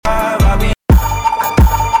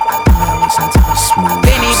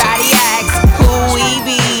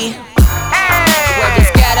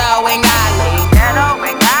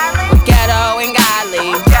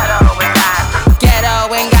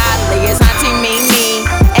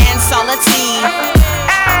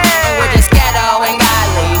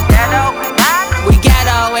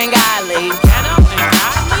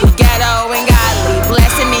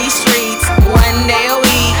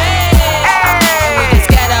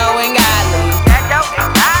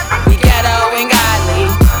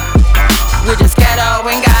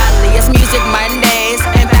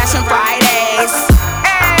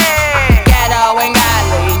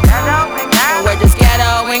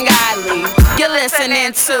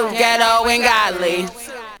listening to Ghetto and Godly.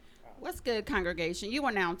 What's good, congregation? You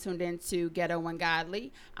are now tuned in to Ghetto and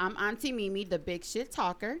Godly. I'm Auntie Mimi, the big shit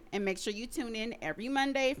talker. And make sure you tune in every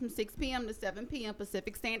Monday from 6 p.m. to 7 p.m.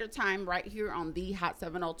 Pacific Standard Time right here on the Hot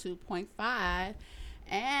 702.5.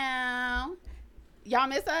 And y'all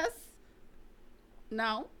miss us?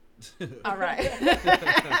 No? All right.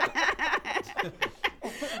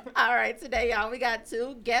 All right, today, y'all, we got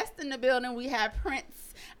two guests in the building. We have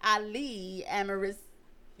Prince Ali Amaris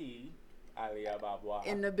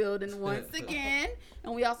in the building once again.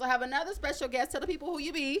 And we also have another special guest. Tell the people who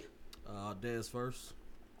you be. Dez first.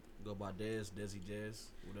 Go by Dez, Desi Jazz,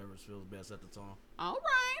 whatever feels best at the time. All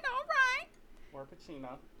right. Or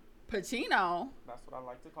Pacino. Pacino. That's what I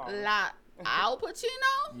like to call it. Al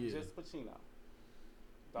Pacino? Yeah. Just Pacino.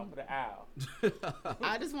 Don't put an Al.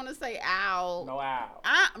 I just want to say Al. No Al.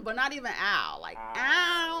 But not even Al. Like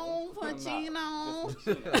Al Pacino. No, just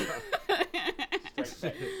Pacino.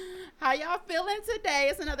 Straight face. How y'all feeling today?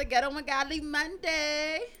 It's another Ghetto and Godly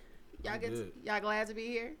Monday. Good. Y'all glad to be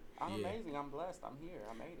here? I'm amazing. I'm blessed. I'm here.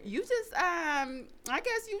 I made it. You just I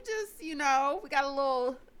guess you just, we got a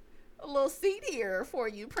little seat here for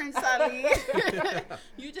you, Prince Ali.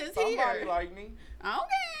 You just Somebody here. like me.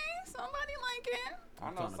 Okay, somebody like it. I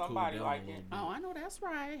know somebody like it. Oh, I know that's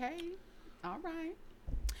right. Hey,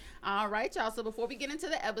 all right, y'all. So before we get into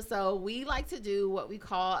the episode, we like to do what we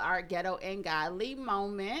call our Ghetto and Godly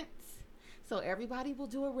moments. So everybody will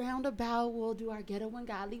do a roundabout. We'll do our Ghetto and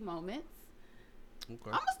Godly moments. Okay.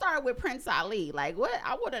 I'm gonna start with Prince Ali. Like, what?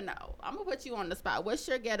 I want to know. I'm gonna put you on the spot. What's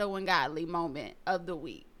your Ghetto and Godly moment of the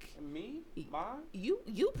week? Me? Mine? You,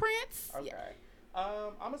 Prince? Okay. Yeah.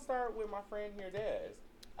 I'm gonna start with my friend here, Dez.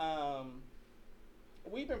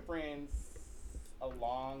 We've been friends a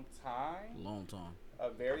long time. A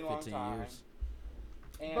very long 15 time. years.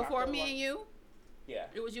 And Before me and you? Yeah.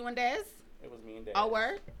 It was you and Dez? It was me and Dez. Oh,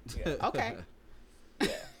 word? Yeah. Okay. Yeah.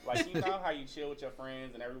 Like, you know how you chill with your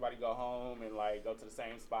friends and everybody go home and, like, go to the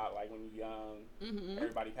same spot, like, when you're young. Mm-hmm.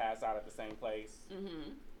 Everybody pass out at the same place.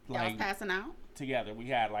 Mm-hmm. Like, Y'all was passing out? together. We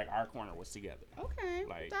had, like, our corner was together. Okay.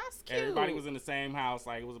 Like, that's cute. everybody was in the same house.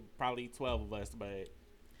 Like, it was probably 12 of us, but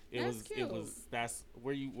that's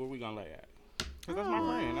where we gonna lay at. Because that's my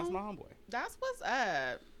friend. That's my homeboy. That's what's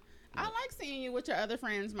up. I like seeing you with your other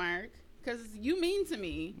friends, Mark, because you mean to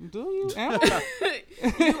me. Do you?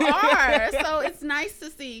 You are. So it's nice to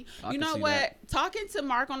see. I you can know see what? that. Talking to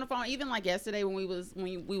Mark on the phone, even like yesterday when we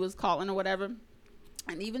was calling or whatever,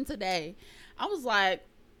 and even today, I was like,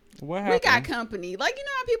 What we got company. Like, you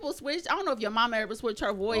know how people switch? I don't know if your mama ever switched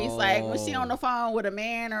her voice, like when she on the phone with a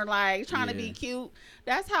man or like trying to be cute.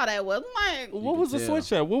 That's how that was. I'm like, What was the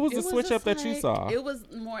switch up? What was the switch up that you saw? It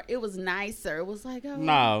was nicer. It was like, oh.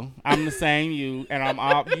 No, I'm the same you, and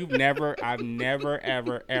I've never,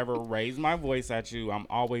 ever raised my voice at you. I'm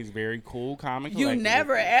always very cool, calm, and collected. You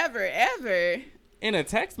never, ever. In a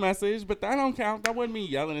text message, but that don't count. That wasn't me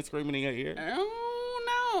yelling and screaming in your ear.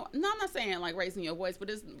 Oh, no, I'm not saying like raising your voice, but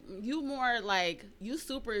it's you more like you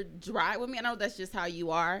super dry with me. I know that's just how you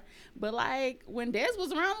are, but like when Dez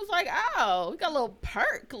was around, it was like, oh, we got a little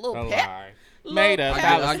perk, a little pep. Made up.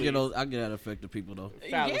 I get that effect of people though.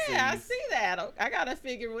 Yeah, I see that. I gotta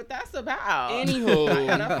figure what that's about.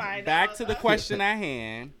 Anywho, back to the question at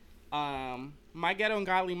hand. My Ghetto and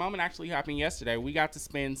Godly moment actually happened yesterday. We got to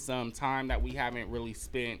spend some time that we haven't really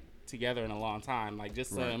spent together in a long time, like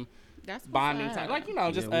just some. That's bonding time, like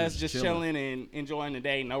just us, just chilling and enjoying the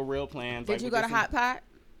day. No real plans. Did you go to Hot Pot?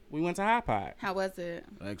 We went to Hot Pot. How was it?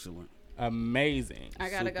 Excellent. Amazing. I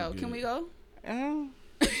gotta go. Good. Can we go?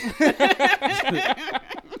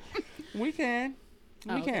 We can.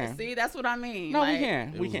 We can. See, that's what I mean. No, like, we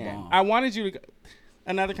can. We can. Bomb. I wanted you to go.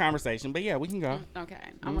 Another conversation, but yeah, we can go. Okay,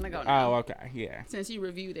 I'm gonna go now. Oh, okay. Yeah. Since you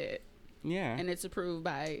reviewed it. Yeah. And it's approved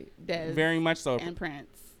by Dez. Very much so. And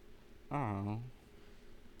Prince. Oh.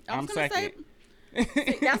 I'm second.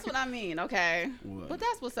 See, that's what I mean, okay. What? But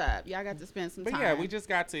that's what's up. Y'all got to spend some time. But yeah, we just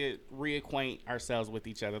got to reacquaint ourselves with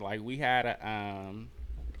each other. Like we had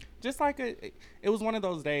it was one of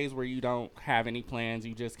those days where you don't have any plans.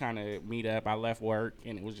 You just kind of meet up. I left work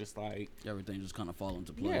and it was just like Everything just kind of fall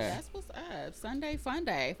into place. Yeah. That's what's up. Sunday fun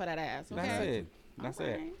day for that ass. Okay. That's it. That's All it.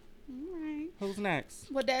 right. All right. Who's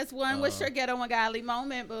next? Well, that's one. What's your Ghetto and Godly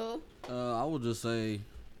moment, boo? I would just say,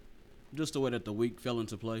 just the way that the week fell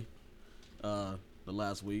into play. The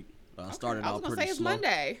last week started out pretty it's slow.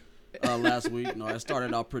 Monday. Last week, no, it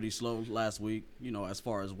started out pretty slow last week. As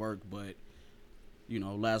far as work, but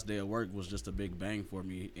last day of work was just a big bang for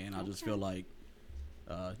me, and I just feel like,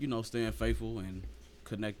 staying faithful and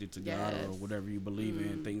connected to God or whatever you believe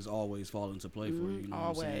in, things always fall into play for you. You know what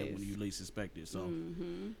I'm saying? When you least expect it. So,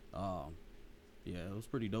 Yeah, it was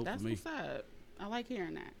pretty dope That's for me. what's up. I like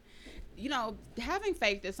hearing that. You know, having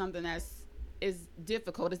faith is something is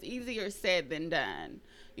difficult. It's easier said than done.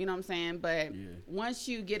 You know what I'm saying? But once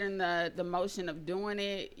you get in the motion of doing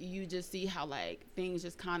it, you just see how like things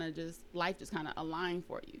just kind of life just kind of align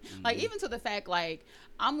for you. Like even to the fact like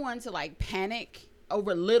I'm one to like panic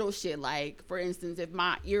over little shit. Like for instance, if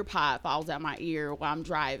my ear pod falls out my ear while I'm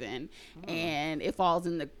driving and it falls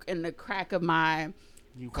in the crack of my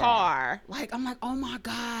car, like I'm like, oh my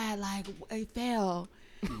God, like it fell.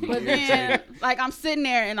 But then, like, I'm sitting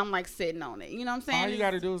there and I'm like sitting on it. You know what I'm saying? All you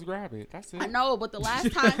got to do is grab it. That's it. I know, but the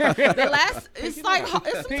last time, it's like,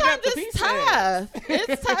 sometimes it's tough.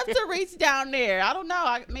 It's tough to reach down there. I don't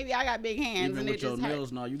know. Maybe I got big hands. Even and with it your just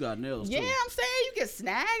nails, now you got nails yeah, too. I'm saying you get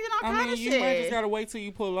snagged and all kind of you shit. might just got to wait till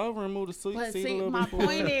you pull over and move the seat But a see, little my bit forward.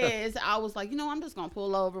 point is, I was like, you know, I'm just going to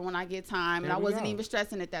pull over when I get time. And There I we wasn't go. even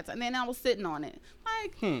stressing at that time. And then I was sitting on it.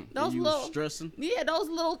 Like, those And you little, was stressing. yeah, those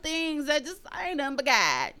little things that just, I ain't nothing but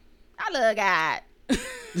God. I love God.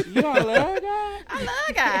 You don't love that?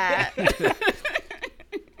 I love God.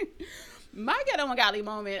 My ghetto and godly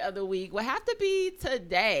moment of the week would have to be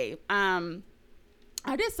today.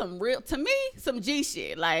 I did some some G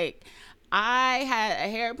shit. Like I had a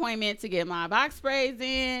hair appointment to get my box braids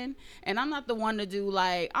in, and I'm not the one to do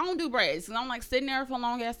like, I don't do braids because I'm like sitting there for a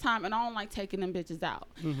long ass time and I don't like taking them bitches out.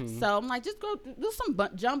 So I'm like, just go do some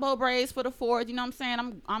jumbo braids for the 4th. You know what I'm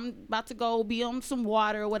saying? I'm about to go be on some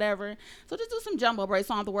water or whatever. So just do some jumbo braids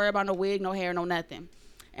so I don't have to worry about no wig, no hair, no nothing.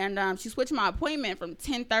 And she switched my appointment from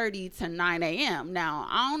 10:30 to 9 a.m. Now,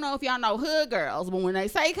 I don't know if y'all know hood girls, but when they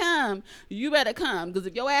say come, you better come. Because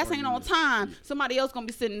if your ass ain't on time, somebody else going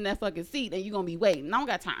to be sitting in that fucking seat and you going to be waiting. I don't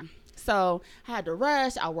got time. So I had to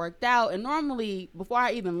rush. I worked out. And normally, before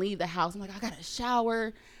I even leave the house, I'm like, I got to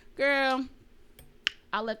shower. Girl,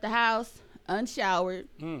 I left the house unshowered.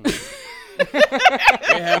 It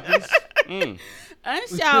happens.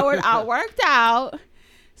 Unshowered. I worked out.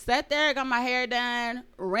 Sat there, got my hair done,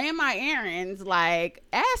 ran my errands. Like,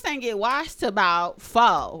 ass ain't get washed till about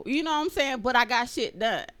 4. You know what I'm saying? But I got shit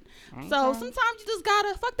done. Okay. So sometimes you just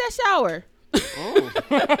gotta fuck that shower. Oh,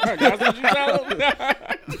 that's what you tell them?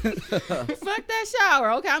 Fuck that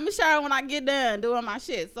shower. Okay, I'm gonna shower when I get done doing my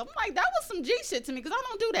shit. So I'm like, that was some G shit to me because I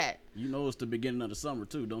don't do that. You know it's the beginning of the summer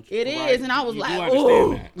too, don't you? It Right. is, and I was You do like,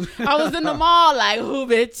 understand ooh. I was in the mall like, ooh,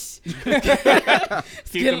 bitch.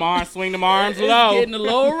 Keep them arms, swing them arms It's low. getting a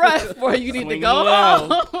little rough for you need to Swing go low.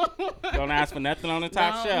 home. Don't ask for nothing on the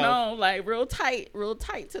top shelf. No, like real tight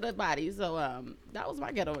to the body. So that was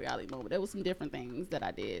my ghetto reality moment. There was some different things that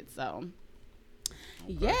I did. So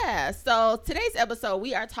yeah. So today's episode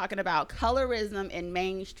we are talking about colorism in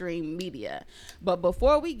mainstream media. But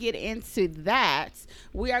before we get into that,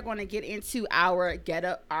 we are going to get into our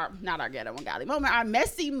not our ghetto and godly moment, our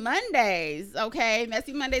messy Mondays. Okay,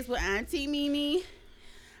 messy Mondays with Auntie Mimi.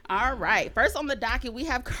 All right. First on the docket, we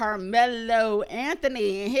have Carmelo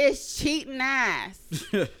Anthony and his cheating ass.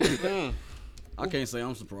 I can't say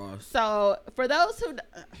I'm surprised. So for those who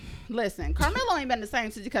listen, Carmelo ain't been the same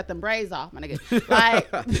since you cut them braids off, my nigga. Like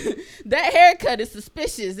that haircut is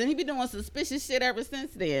suspicious, and he been doing suspicious shit ever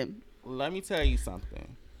since then. Let me tell you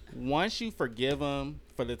something. Once you forgive him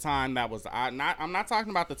for the time that was, I'm not talking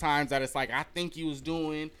about the times that it's like I think you was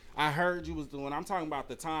doing, I heard you was doing. I'm talking about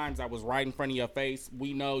the times that was right in front of your face.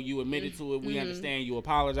 We know you admitted to it. We understand you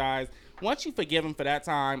apologize. Once you forgive him for that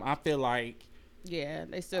time, I feel like. Yeah,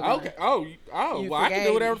 they still Okay. gonna- Well, I can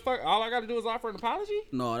do whatever the fuck. All I got to do is offer an apology.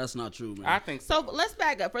 No, that's not true, man. I think so. So let's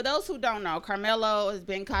back up. For those who don't know, Carmelo has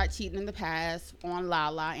been caught cheating in the past on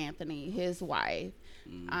Lala Anthony, his wife.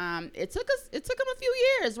 It took him a few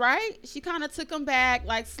years, right? She kind of took him back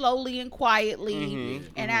like slowly and quietly.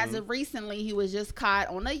 And as of recently, he was just caught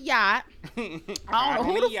on a yacht. I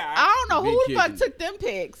don't know who the fuck took them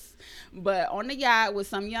pics, but on the yacht with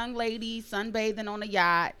some young lady sunbathing on the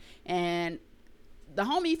yacht, and the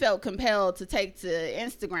homie felt compelled to take to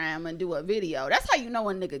Instagram and do a video. That's how you know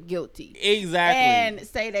a nigga guilty. Exactly. And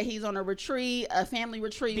say that he's on a retreat, a family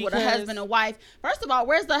retreat with a husband and wife. First of all,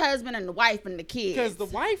 where's the husband and the wife and the kids? Because the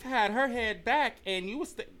wife had her head back, and you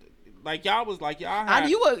was like y'all was like y'all had.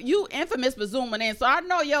 You infamous for zooming in, so I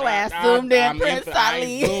know your ass zoomed in, Prince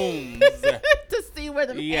Ali, to see where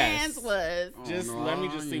the hands was. Just Oh, no, let me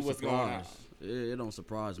I just ain't see what's going on. surprised. It don't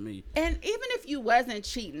surprise me. And even if you wasn't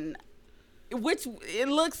cheating, which it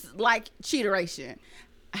looks like cheateration,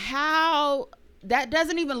 how that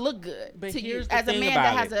doesn't even look good But to you here's the as a thing man about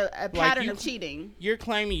that has it. a Like, pattern you- of cheating. You're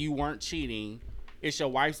claiming you weren't cheating. It's your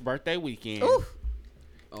wife's birthday weekend. Oof.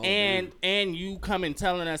 Oh, And man. you come and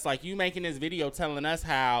telling us, like, you making this video telling us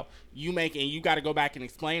how you got to go back and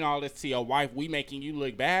explain all this to your wife. We making you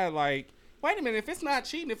look bad. Like, wait a minute, if it's not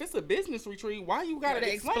cheating, if it's a business retreat, why you gotta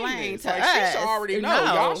gotta explain explain this? to Like, she us. should already know.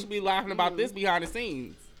 No. Y'all should be laughing about this behind the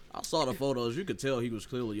scenes. I saw the photos. You could tell he was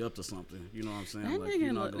clearly up to something. You know what I'm saying? That Like,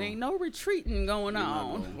 you're not nigga, ain't gonna- no retreating going you're not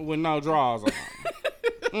on. gonna- With no draws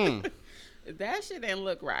on. That shit didn't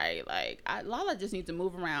look right. Like Lala just needs to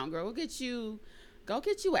move around, girl. Go get you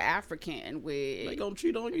an African with. They gonna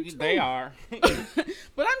cheat on you too. They are.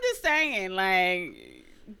 But I'm just saying, like,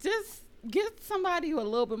 just get somebody with a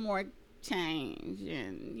little bit more change,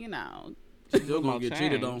 and Still gonna get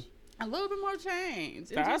cheated on. a little bit more change.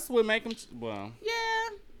 And That's what make them. Well, yeah.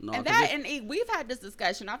 No, And 'cause that, if- and we've had this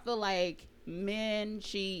discussion. I feel like men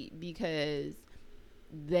cheat because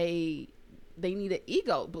they need an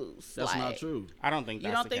ego boost. That's like, not true. I don't think You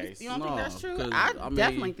that's don't the think case. you don't No, think that's true? 'cause, I I mean,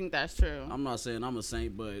 definitely think that's true. I'm not saying I'm a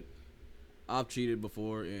saint, but I've cheated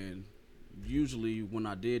before, and usually when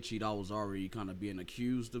I did cheat, I was already kind of being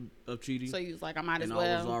accused of cheating. So you was like, I might as and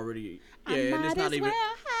well. I was already I and it's might not as even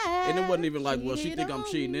well and it wasn't even like, well, she cheated think I'm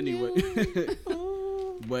cheating on anyway. you.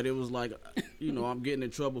 But it was like, I'm getting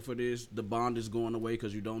in trouble for this. The bond is going away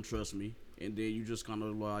because you don't trust me, and then you just kind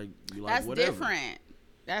of like, That's whatever. different.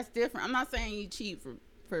 That's different. I'm not saying you cheat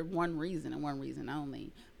for one reason and one reason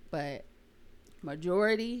only, but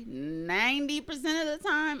majority, 90% of the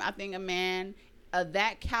time, I think a man of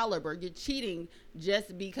that caliber, you're cheating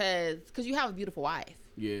just because you have a beautiful wife.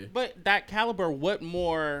 Yeah. But that caliber, what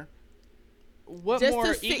more Just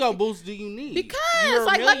to see- ego boost do you need? Because, you're a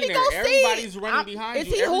like, let me millionaire. go see. Everybody's running behind Is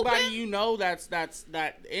you. he Everybody hooping? you know that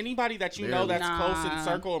anybody that you know Barely. that's close in Nah.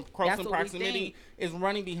 circle and close That's in what we proximity think. is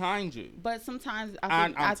running behind you. But sometimes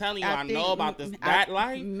I'm telling you, I know think about that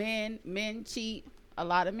life. Men cheat. A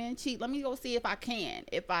lot of men cheat. Let me go see if I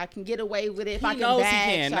can get away with it. If He I can knows bag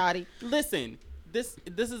he can. shawty. Listen, this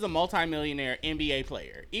is a multimillionaire NBA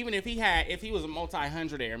player. Even if he was a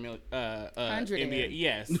multi-hundredaire Hundredaire. NBA,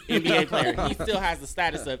 yes, NBA player, he still has the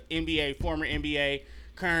status of NBA, former NBA,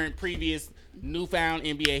 current, previous, newfound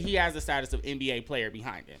NBA. He has the status of NBA player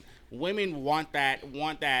behind him. Women want that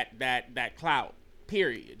clout.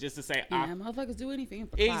 Period. Just to say, Yeah, motherfuckers do anything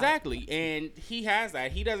for clout. exactly, and he has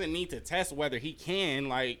that. He doesn't need to test whether he can.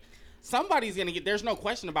 Like, somebody's gonna get. There's no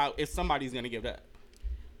question about if somebody's gonna give it up.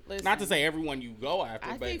 Listen, Not to say everyone you go after,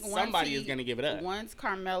 I but think once somebody is gonna give it up. Once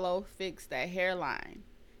Carmelo fixed that hairline,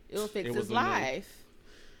 it'll fix It his was a no. life.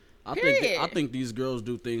 I Period. think these girls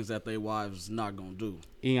do things that their wives not gonna do.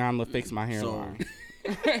 Eon will fix my So, hairline.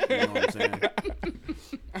 you know what I'm saying?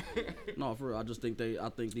 No, for real. I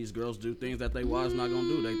think these girls do things that their wives not gonna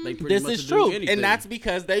do. They pretty This much is do true, anything. and that's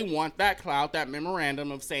because they want that clout, that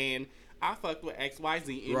memorandum of saying, I fucked with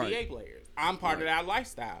XYZ NBA Right. players. I'm part of that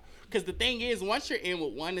lifestyle. Because the thing is, once you're in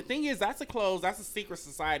with one, the thing is that's a secret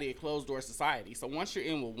society, a closed door society. So once you're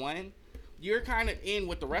in with one, you're kind of in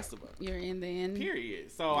with the rest of them. You're in the end.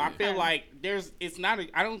 Period. So I feel like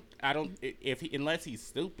unless he's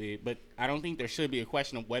stupid, but I don't think there should be a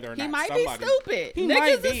question of whether or He not might be somebody. stupid. He Niggas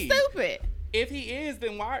might is be. stupid. If he is,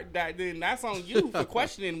 then that's on you for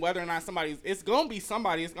questioning whether or not it's gonna be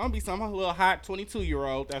somebody. It's gonna be some little hot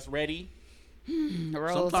 22-year-old that's ready.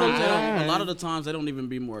 Roll Sometimes Tide. a lot of the times they don't even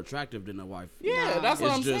be more attractive than their wife. Yeah, Nah. that's what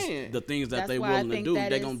It's I'm just saying. the things that That's they why I willing to think do. that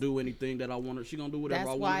They is- gonna do anything that I want her. She gonna do whatever That's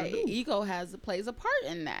I want why her to do. ego plays a part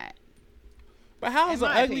in that. But how In is an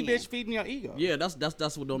my ugly opinion. bitch feeding your ego? Yeah, that's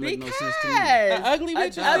what don't make no sense to me. An ugly bitch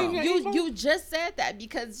is feeding your ego? you just said that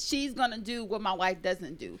because she's gonna do what my wife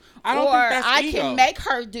doesn't do. I don't or think that's I ego. can make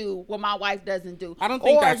her do what my wife doesn't do. I don't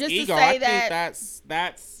think or that's just ego. To say I think that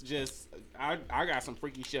that's just I got some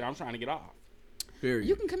freaky shit I'm trying to get off. Period.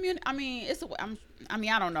 you can communicate. I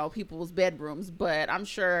mean, I don't know people's bedrooms, but I'm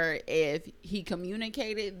sure if he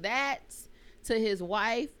communicated that to his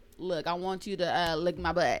wife, look, I want you to lick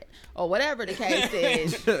my butt or whatever the case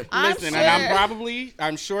is. Listen, and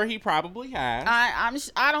I'm sure he probably has.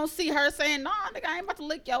 I don't see her saying, "No, nigga, I ain't about to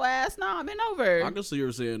lick your ass." No, I've been over. I can see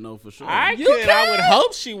her saying no for sure. I You could. I could? would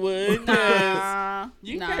hope she would. 'Cause Nah,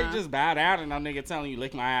 you nah. can't just bow down and no nigga telling you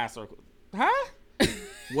lick my ass or, huh?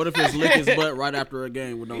 What if it's lick his butt right after a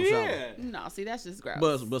game with no shower? Yeah. No, see, that's just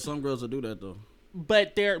gross. But some girls will do that though.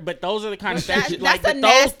 But those are the kind of That's fetishes. Like, a but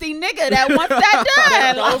nasty nigga that wants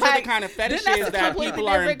that done. those are Like, the kind of then that's fetishes a that completely people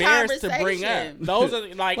are different embarrassed to bring up. conversation. Those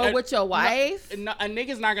are like. But with your wife? a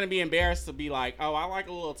nigga's not gonna be embarrassed to be like, oh, I like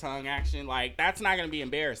a little tongue action. Like, that's not gonna be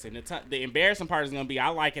embarrassing. The embarrassing part is gonna be, I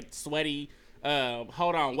like it sweaty.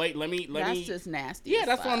 Hold on, wait, let me. That's just nasty. Yeah, as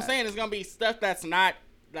that's what I'm fuck. saying. It's gonna be stuff that's not.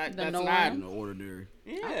 That's norm. not. You know, ordinary.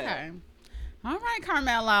 Yeah. Okay. All right,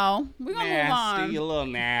 Carmelo. We're gonna Nasty, a move little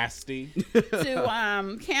nasty.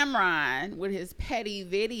 on to Cameron with his petty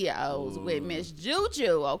videos with Miss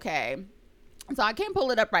Juju. Okay, so I can't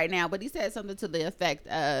pull it up right now, but he said something to the effect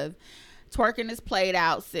of, Twerking is played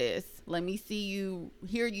out, sis. Let me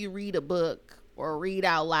hear you read a book or read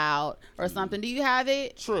out loud or something. Do you have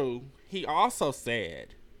it? True. He also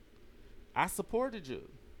said, I supported you.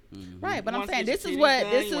 Right, but You I'm want saying to get this your is titties what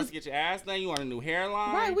done? this You want is. to get your ass done? You want a new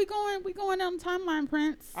hairline? Right, we going down the timeline,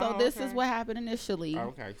 Prince. So Oh, this is okay. what happened initially. Oh,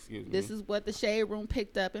 okay, excuse me. This is what the Shade Room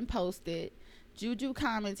picked up and posted. Juju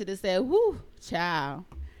commented and said, "Whoo, child,"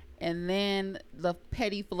 and then the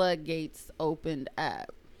petty floodgates opened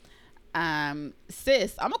up.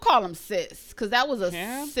 Sis, I'm gonna call him sis because that was a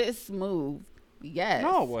Cam? sis move. Yes.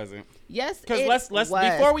 No, it wasn't. Yes. Because it let's was.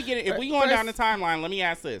 before we get it, if we going down the First, timeline, let me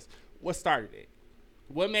ask this: what started it?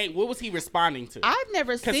 What was he responding to? I've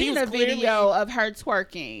never 'Cause he seen was a video clearly- of her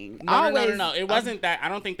twerking. No. It wasn't that. I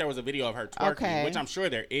don't think there was a video of her twerking, Okay. which I'm sure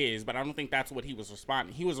there is, but I don't think that's what he was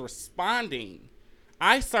responding. He was responding.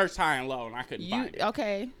 I searched high and low and I couldn't find it.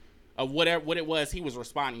 Okay. Of what it was he was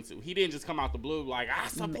responding to. He didn't just come out the blue like, I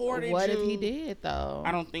supported What you. if he did though?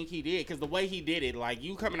 I don't think he did, because the way he did it, like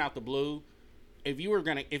you coming out the blue, if he was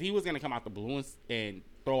gonna come out the blue and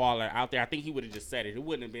throw all that out there, I think he would have just said it. It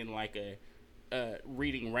wouldn't have been like a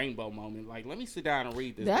reading Rainbow moment. Like, let me sit down and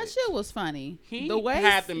read this. That bitch. shit was funny. He the way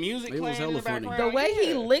had the music It was playing in the hella funny. background. the way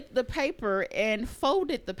he yeah. licked the paper and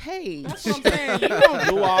folded the page. That's what I'm saying. You don't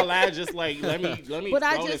do all that. Just like let me But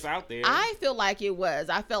throw this out there. I feel like it was.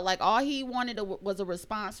 I felt like all he wanted was a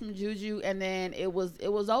response from Juju, and then it was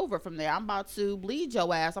over from there. I'm about to bleed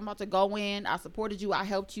your ass. I'm about to go in. I supported you. I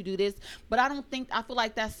helped you do this. But I feel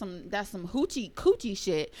like that's some hoochie coochie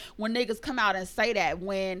shit when niggas come out and say that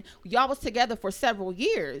when y'all was together for several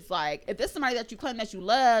years. Like, if there's somebody that you claim that you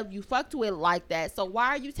love, you fucked with like that. So why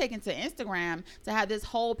are you taking to Instagram to have this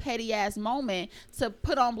whole petty ass moment to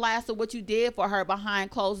put on blast of what you did for her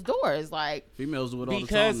behind closed doors? Like, Females do it all the time.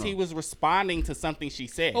 because he though. was responding to something she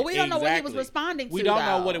said. but we don't know what he was Exactly. responding to. We don't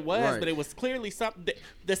know though. what it was, Right. but it was clearly something.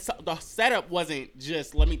 The setup wasn't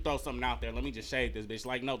just let me throw something out there. Let me just shade this bitch.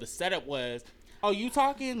 Like, no, the setup was, oh, you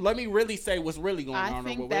talking? Let me really say what's really going on. I or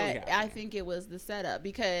think what really that happening. I think it was the setup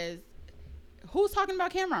because who's talking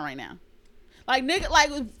about Cameron right now? Like, nigga, like,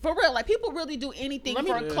 for real, like, people really do anything Let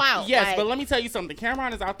me- for clout. Yes, like, but let me tell you something.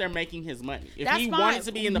 Cameron is out there making his money. If that's he fine. wanted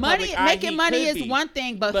to be in the money, public eye, making he money could is be. one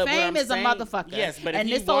thing, but what fame I'm is saying- a motherfucker. Yes, but if and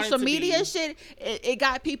he this social wanted to media be- shit, it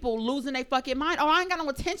got people losing their fucking mind. Oh, I ain't got no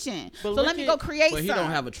attention, But so look let me at- go create. But he some.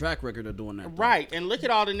 don't have a track record of doing that. though. Right, and look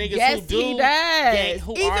at all the niggas Yes, who do. he does.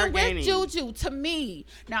 Who Even are with gaining. Juju, to me,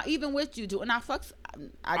 now even with Juju, and I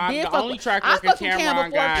I'm did the fuck only with, track I record fucked with Cam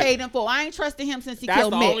Cameron before got- paid in full. I ain't trusted him since he That's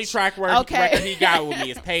killed the Mitch. only track record he got with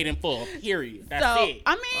me is paid in full. Period. That's So it.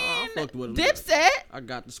 I I fucked with mean, him. Dipset. I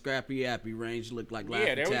got the Scrappy Appy range, looked like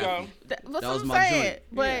Yeah, there we go. Taffy. That's That what was I'm my saying. joint.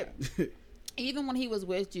 But Yeah. even when he was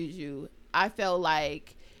with Juju, I felt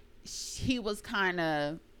like he was kind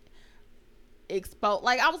of exposed.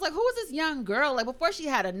 Like, I was like, who is this young girl? Like, before she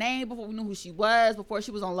had a name, before we knew who she was, before she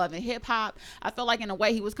was on Love and Hip Hop, I felt like in a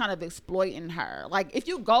way he was kind of exploiting her. Like, if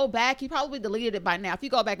you go back, he probably deleted it by now. If you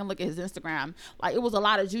go back and look at his Instagram, like, it was a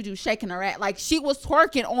lot of Juju shaking her ass. Like, she was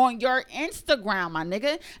twerking on your Instagram, my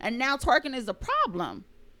nigga. And now twerking is a problem.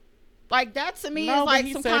 Like, that to me No, is but like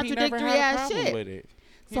he some said he never contradictory had a ass problem shit. with it.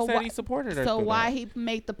 He So said why- he supported her. So for why that. he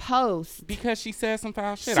made the post? Because she said some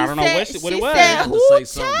foul shit. She I don't know said- what it she was. said, Had to "Who say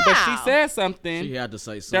something. But she child?" said something. She had to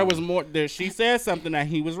say something. There was more. She said something that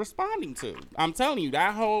he was responding to. I'm telling you,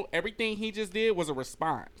 that whole everything he just did was a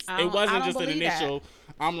response. I It don't- I wasn't don't just an believe that. initial.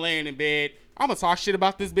 I'm laying in bed. I'm gonna talk shit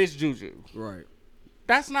about this bitch Juju. Right.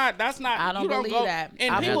 That's not. I don't you believe go, that.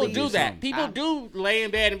 And I people believe do that. something. People do lay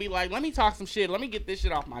in bed and be like, "Let me talk some shit. Let me get this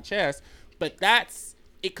shit off my chest." But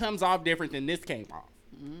it comes off different than this came off.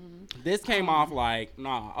 This came off like,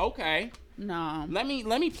 nah, okay. No. Let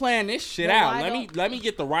me plan this shit Well, out. why Let don't- me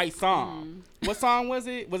get the right song. What song was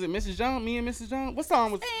it? Was it Mrs. Jones? Me and Mrs. Jones? What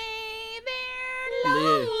song was? Hey Yeah. there,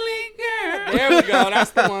 lonely girl. There we go.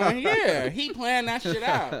 That's the one. Yeah, he planned that shit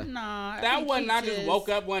out. No, I That think wasn't. he I just woke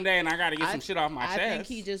up one day and I got to get some shit off my I chest. think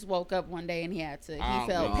he just woke up one day and he had to. He I don't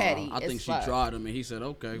felt think- petty. I as think she fuck. tried him and he said,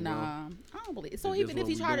 okay, Nah, well. I don't believe. So It is even if what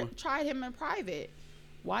he we doing. tried him in private,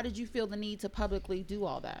 why did you feel the need to publicly do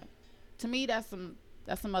all that? To me, that's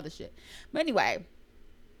some other shit. But anyway,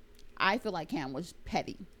 I feel like Cam was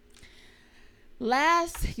petty.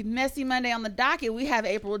 Last Messy Monday on the docket, we have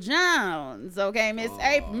April Jones. Okay,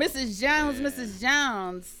 Mrs. Jones, man. Mrs.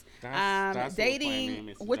 Jones. That's Dating,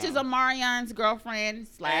 Mrs. which is Jones. Amarion's girlfriend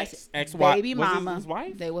slash Ex-wife. baby Was mama. his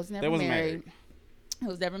wife? They was never They wasn't married. married. He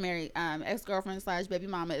was never married. Ex-girlfriend slash baby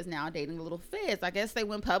mama is now dating a little Fizz. I guess they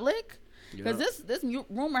went public because Yeah. this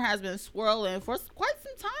rumor has been swirling for quite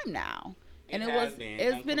some time now, and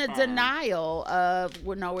It's been a unconfirmed. denial of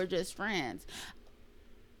we're just friends.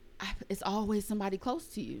 It's always somebody close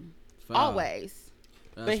to you. Foul. Always.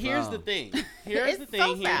 That's But here's foul. the thing. Here's the It's thing.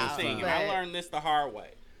 so Here's foul, the thing. And but- I learned this the hard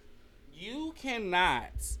way. You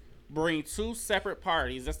cannot bring two separate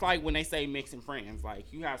parties. It's like when they say mixing friends.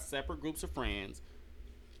 Like, you have separate groups of friends,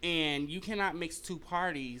 and you cannot mix two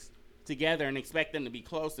parties together and expect them to be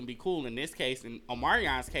close and be cool. In this case, in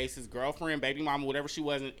Omarion's case, his girlfriend, baby mama, whatever she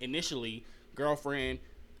wasn't initially, girlfriend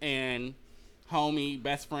and homie,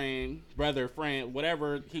 best friend, brother, friend,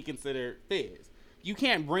 whatever he considered Fizz. You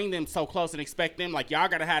can't bring them so close and expect them, like, y'all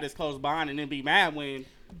gotta have this close bond and then be mad when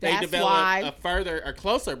they That's develop why- a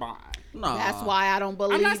closer bond. Nah. That's why I don't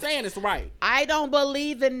believe. I'm not saying it's right. I don't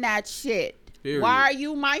believe in that shit. Period. Why are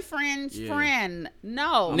you my friend's Yeah. friend?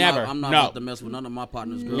 No. Never. I'm not No. about to mess with none of my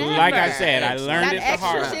partners' girls. Never. Like I said, I That learned That it the extra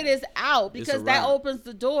hard wrap. shit is out It's because a that wrap. opens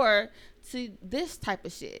the door to this type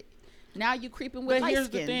of shit. Now you creeping with But light here's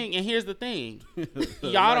skin. the thing.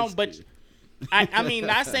 Y'all don't, but Light-skinned. I mean,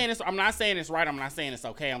 not saying it's, I'm not saying it's right. I'm not saying it's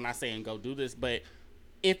okay. I'm not saying go do this. But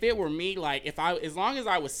if it were me, like, as long as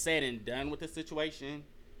I was said and done with the situation,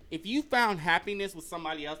 if you found happiness with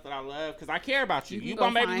somebody else that I love, because I care about you, You you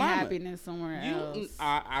can my go baby find mama. happiness somewhere else.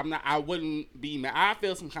 I wouldn't be mad. I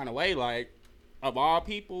feel some kind of way, like, of all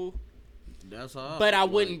people. That's how. But I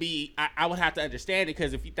like, wouldn't be. I would have to understand it,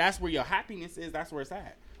 because if that's where your happiness is, that's where it's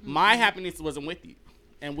at. My happiness wasn't with you,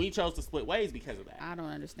 and we chose to split ways because of that. I don't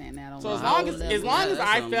understand that. On So as no long as level. that's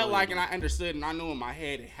I felt like unbelievable. and I understood and I knew in my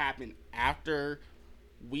head it happened after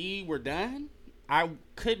we were done, I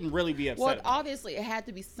couldn't really be upset. Well, about it. obviously, it had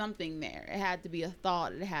to be something there. It had to be a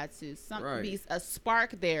thought. It had to Right. be a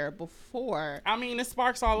spark there before, I mean, it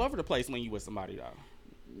sparks all over the place when you with somebody though.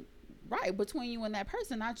 right, between you and that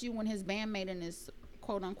person, not you and his bandmate and his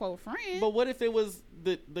quote unquote friend. But what if it was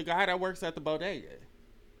the guy that works at the bodega?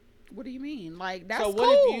 What do you mean? Like, that's So cool, what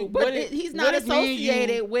if you- but what if- he's what not if me and you-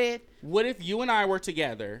 associated with. What if you and I were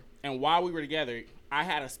together, and while we were together, I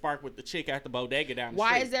had a spark with the chick at the bodega down the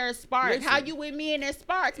Why street? is there a spark? Listen. How you with me and there's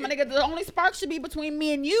sparks, my nigga? The only spark should be between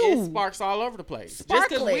me and you. It sparks all over the place. Just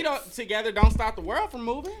because we Sparklets. don't together don't stop the world from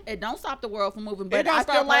moving. It don't stop the world from moving, but don't I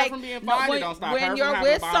stop feel her like from being fine. It when, don't stop her when from you're having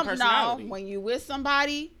with a bomb some personality. when you with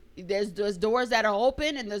somebody, there's doors that are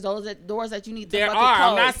open and there's doors that you need to There fucking are. close.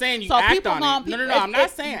 I'm not saying you So act people on gonna it. No, be- I'm not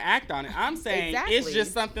it's- saying act on it. I'm saying it's Exactly.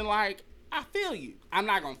 just something like, I feel you. I'm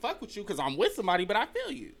not gonna fuck with you because I'm with somebody, but I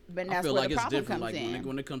feel you. But I that's feel where like the it's problem different. comes Like in.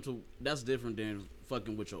 when it comes to that's different than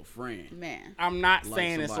fucking with your friend. Man, I'm not Like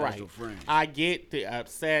saying it's somebody as right. your friend. I get the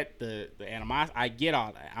upset, the animosity. I get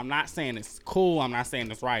all that. I'm not saying it's cool. I'm not saying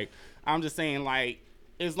it's right. I'm just saying, like,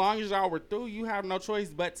 as long as y'all were through, you have no choice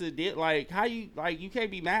but to like how you you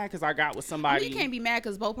can't be mad because I got with somebody. you can't be mad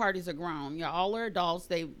because both parties are grown. Y'all all are adults.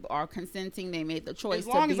 They are consenting. They made the choice As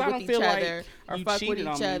to long be as I with don't each feel like other or you fuck with cheated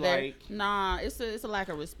on each me, other. like- Nah, it's a lack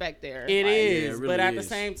of respect there. It Like, is, Yeah, it but really at the is.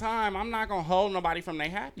 same time, I'm not gonna hold nobody from their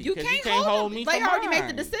happy. You 'cause can't, hold them. me. They from already made the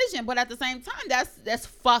mine. decision, but at the same time, that's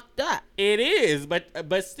fucked up. It is, but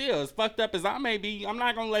still, as fucked up as I may be, I'm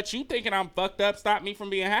not gonna let you thinking I'm fucked up stop me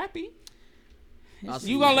from being happy. I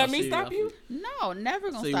see You gonna I let me see stop I you? No,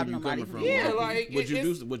 never gonna See stop where you nobody coming from from. being Yeah, happy. like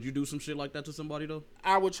Would you do some shit like that to somebody though?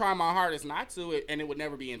 I would try my hardest not to, and it would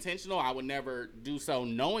never be intentional. I would never do so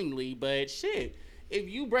knowingly. But shit, if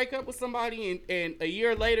you break up with somebody and a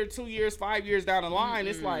year later, 2 years, 5 years down the line,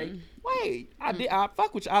 it's like, wait, I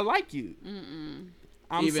fuck with you. I like you.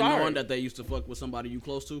 I'm Even sorry. knowing that they used to fuck with somebody you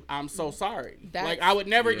close to. I'm so sorry. That's- Like I would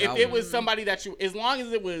never, Yeah, if I it was would- somebody that you, as long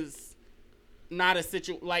as it was not a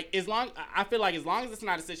I feel like as long as it's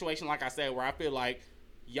not a situation like I said where I feel like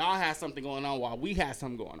y'all had something going on while we had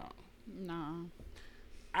something going on. No.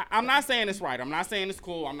 I'm not saying it's right. I'm not saying it's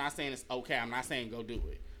cool. I'm not saying it's okay. I'm not saying go do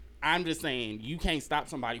it. I'm just saying you can't stop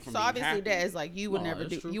somebody from So being obviously, happy. that is like you would No, never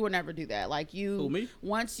that's do. true. You would never do that. Like you, Who, me?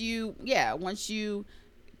 once you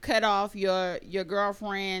cut off your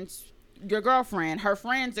girlfriend, her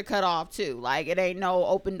friends are cut off too. Like it ain't no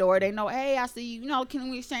open door. It ain't no, hey, I see you. You know,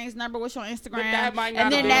 can we exchange number? What's your Instagram? But that might not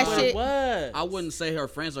and then have that been shit. what it was. I wouldn't say her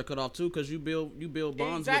friends are cut off too, because you build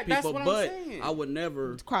bonds Exact- with that's people. what I'm But saying. I would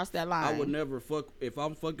never. Cross that line. I would never fuck if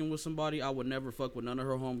I'm fucking with somebody. I would never fuck with none of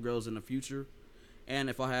her homegirls in the future. And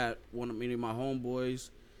if I had one of any of my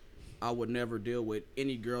homeboys, I would never deal with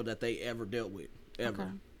any girl that they ever dealt with ever.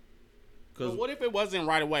 Okay. But Because what if it wasn't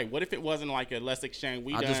right away? What if it wasn't like a let's exchange?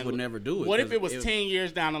 I just would never do it. What if 'cause it was 10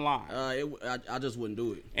 years down the line? I just wouldn't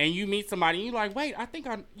do it. And you meet somebody and you like, wait, I think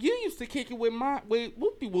you used to kick it with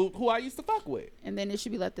Whoopie Whoop, who I used to fuck with. And then it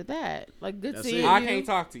should be left at that. Like good That's seeing it. you. I can't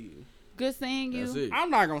talk to you. Good seeing you. That's it. I'm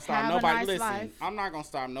not gonna stop Have a nobody. nice Listen, life. I'm not gonna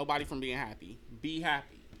stop nobody from being happy. Be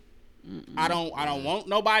happy. I don't want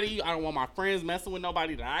nobody. I don't want my friends messing with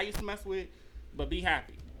nobody that I used to mess with. But be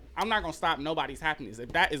happy. I'm not gonna stop nobody's happiness.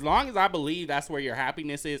 As long as I believe that's where your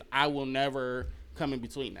happiness is, I will never come in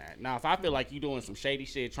between that. Now, if I feel like you doing some shady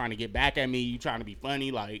shit, trying to get back at me, you trying to be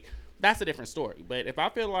funny, like, that's a different story. But if I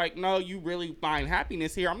feel like, no, you really find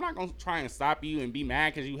happiness here, I'm not gonna try and stop you and be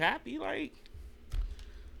mad because you happy. Like,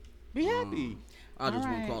 be happy. I just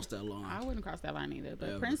All wouldn't right. cross that line. I wouldn't cross that line either. But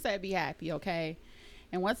Ever. Prince said be happy, okay?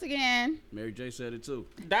 And once again, Mary J said it too.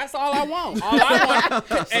 That's all I want. All I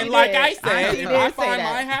want. And like I said, She if did I say find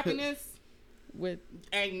that. my happiness, with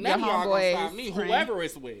ain't Your none of y'all gonna homeboys, stop me. friend. Whoever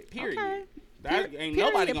it's with, period. Okay. That Per- ain't period,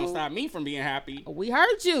 nobody gonna boo. stop me from being happy. we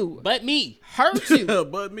heard you. But me. Heard you.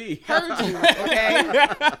 But me. Heard you. Okay.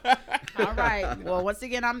 All right. Well, once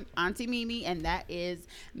again, I'm Auntie Mimi, and that is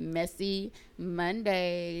Messy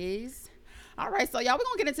Mondays. All right, so y'all, we're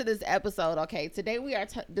gonna get into this episode. Okay, today we are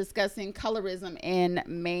discussing colorism in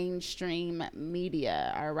mainstream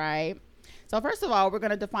media. All right. So first of all, we're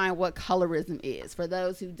gonna define what colorism is. For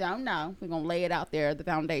those who don't know, we're gonna lay it out there, the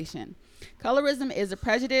foundation. Colorism is a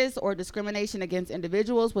prejudice or discrimination against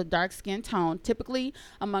individuals with dark skin tone, typically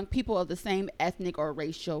among people of the same ethnic or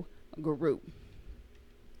racial group.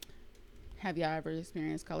 Have y'all ever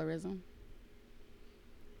experienced colorism?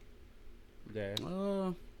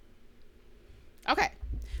 Yeah. Okay.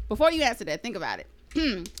 Before you answer that, think about it.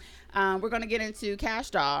 We're going to get into Cash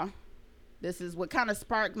Doll. This is what kind of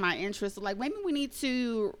sparked my interest. Like, maybe we need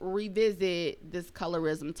to revisit this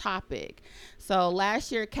colorism topic. So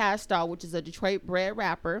last year, Cash Doll, which is a Detroit-bred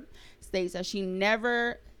rapper, states that she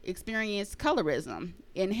never experienced colorism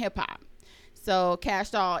in hip-hop. So Cash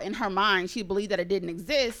Doll, in her mind, she believed that it didn't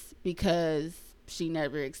exist because she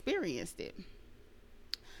never experienced it.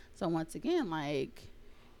 So once again, like,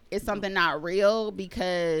 it's something not real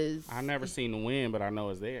because I never seen the win, but I know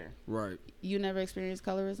it's there. Right. you never experienced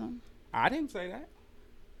colorism. I didn't say that.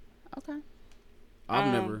 Okay.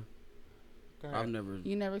 I've Go ahead. never.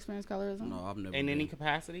 You never experienced colorism? No, I've never. In any been.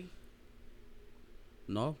 capacity?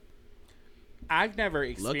 No. I've never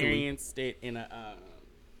experienced it in a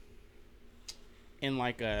in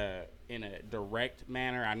a direct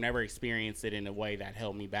manner. I never experienced it in a way that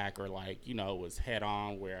held me back or like, you know, was head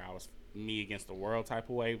on where I was me against the world type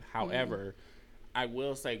of way. However, I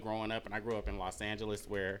will say growing up, and I grew up in Los Angeles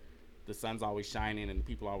where the sun's always shining and the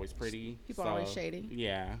people are always pretty. People are always shady.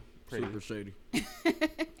 Yeah. Pretty. Super shady.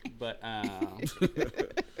 But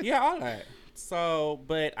yeah, all that. So,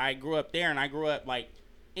 but I grew up there, and I grew up like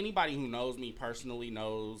anybody who knows me personally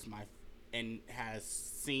knows and has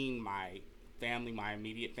seen my family, my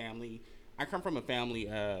immediate family. I come from a family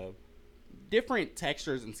of different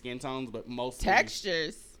textures and skin tones, but mostly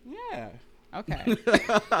Textures. Yeah, Okay.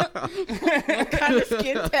 What kind of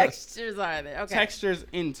skin textures are there? Okay. textures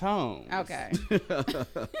in tones. Okay.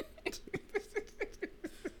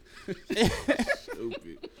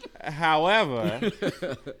 Stupid. However,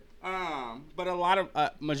 but a lot of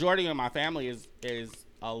majority of my family is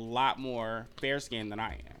a lot more fair skinned than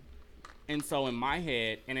I am, and so in my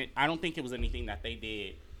head, and I don't think it was anything that they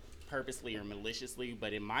did purposely or maliciously,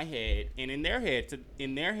 but in my head and in their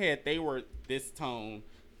head, they were this tone,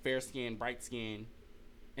 fair skin, bright skin,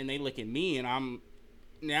 and they look at me, and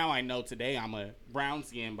I know today I'm a brown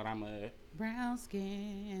skin, but I'm a Brown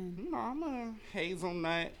skin. I'm a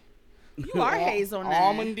hazelnut. You are hazelnut.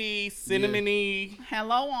 Almondy, cinnamony.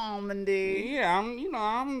 Hello, almondy. Yeah,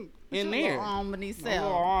 I'm in there. Almondy A little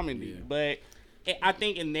self. almondy. Yeah. But I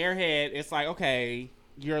think in their head, it's like, okay,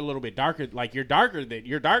 you're a little bit darker. Like you're dark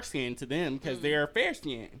skinned to them because they're fair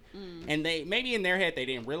skinned. And they maybe in their head they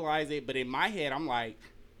didn't realize it, but in my head I'm like,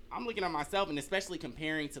 I'm looking at myself, and especially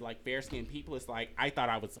comparing to like fair skinned people, it's like I thought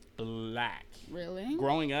I was black. Really?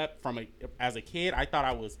 Growing up as a kid, I thought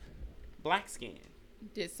I was black skinned.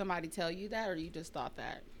 Did somebody tell you that, or you just thought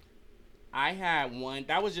that? I had one.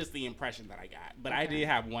 That was just the impression that I got. But I Okay. did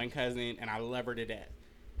have one cousin, and I love her to death.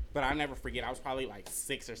 But I never forget. I was probably like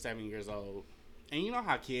 6 or 7 years old, and you know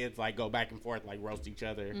how kids like go back and forth, like roast each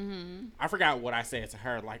other. Mm-hmm. I forgot what I said to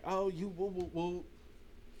her. Like, "Oh, you woo woo woo."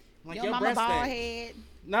 Like, Your your mama breast bald stank. head.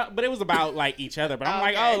 No, but it was about like each other. But I'm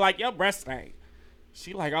like, Okay. "Oh, like your breast stank."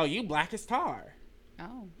 She like, "Oh, you black as tar."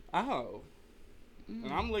 Oh. Oh.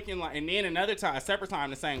 And I'm looking like, and then another time, a separate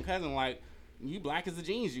time, the same cousin, like, you black as the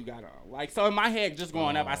jeans you got on. Like, so in my head, just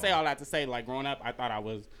growing up, I say all that to say, like, growing up, I thought I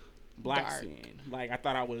was black Dark. skin. Like, I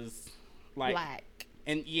thought I was, like, Black.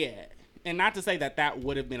 and yeah. And not to say that that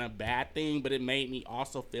would have been a bad thing, but it made me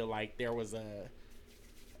also feel like there was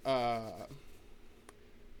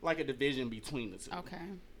like a division between the two. Okay.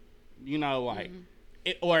 You know, like,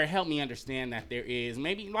 or it helped me understand that there is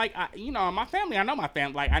maybe like, in my family, I know my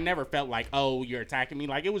family, like, I never felt like, oh, you're attacking me.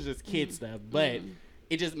 Like, it was just kid stuff. But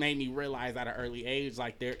it just made me realize at an early age,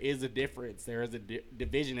 like, there is a difference. There is a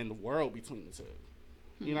division in the world between the two.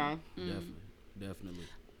 You know? Definitely.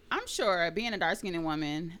 I'm sure being a dark-skinned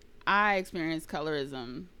woman, I experience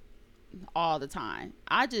colorism all the time.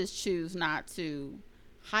 I just choose not to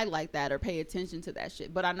highlight that or pay attention to that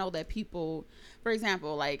shit. But I know that people, for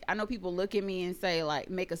example, like, I know people look at me and say,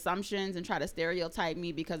 like, make assumptions and try to stereotype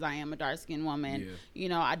me because I am a dark-skinned woman. Yeah. You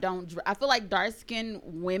know, I feel like dark-skinned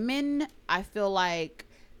women, I feel like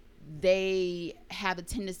they have a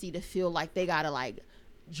tendency to feel like they gotta, like,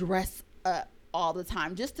 dress up all the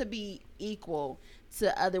time just to be equal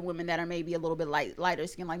to other women that are maybe a little bit lighter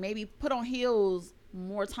skin. Like, maybe put on heels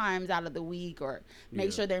more times out of the week, or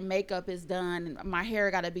make sure their makeup is done, and my hair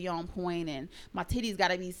got to be on point, and my titties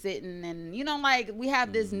got to be sitting, and, you know, like, we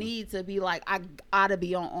have this need to be like, I gotta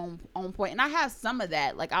be on point. And I have some of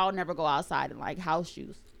that. Like, I'll never go outside in, like, house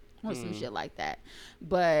shoes or some shit like that,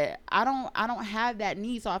 but I don't have that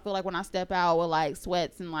need. So I feel like when I step out with, like,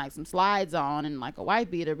 sweats and, like, some slides on and, like, a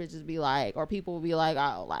white beater, bitches be like, or people will be like,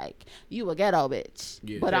 oh, like, you a ghetto bitch.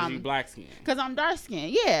 Yeah. But I'm black skin. Cause I'm dark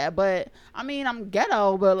skinned, yeah. But I mean, I'm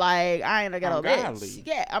ghetto, but, like, I ain't a ghetto bitch. Godly.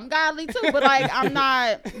 Yeah, I'm godly too, but, like, I'm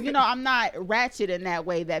not, you know, I'm not ratchet in that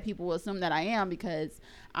way that people assume that I am because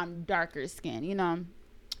I'm darker skinned. You know,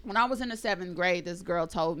 when I was in the 7th grade, this girl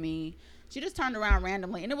told me, she just turned around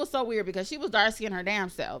randomly, and it was so weird because she was dark skinned her damn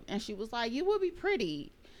self, and she was like, "You would be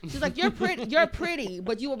pretty." She's like, "You're pretty,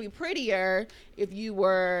 but you will be prettier if you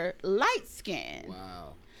were light skinned."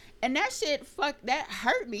 Wow. And that shit, that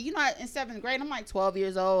hurt me. You know, in 7th grade, I'm like 12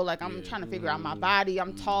 years old. Like, I'm trying to figure out my body.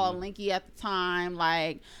 I'm tall and lanky at the time.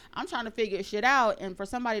 Like, I'm trying to figure shit out. And for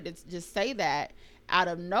somebody to just say that out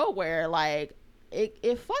of nowhere, like,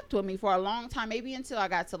 it fucked with me for a long time, maybe until I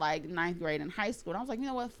got to, like, 9th grade in high school. And I was like, you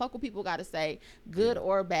know what? Fuck what people got to say, good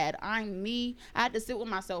or bad. I'm me. I had to sit with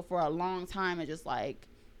myself for a long time and just, like,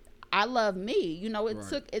 I love me. You know,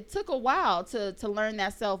 it took a while to learn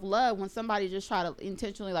that self-love when somebody just try to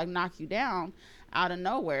intentionally, like, knock you down out of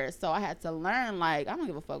nowhere. So I had to learn, like, I don't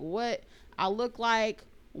give a fuck what I look like,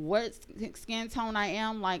 what skin tone I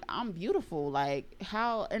am. Like, I'm beautiful. Like,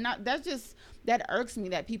 how, and that irks me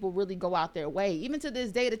that people really go out their way, even to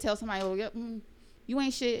this day, to tell somebody, oh, you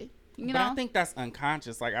ain't shit. You know? But I think that's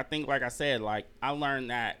unconscious. Like, I think, like I said, like, I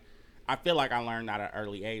feel like I learned that at an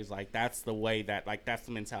early age. Like, that's the way that, like, that's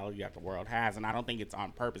the mentality that the world has. And I don't think it's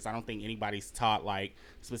on purpose. I don't think anybody's taught, like,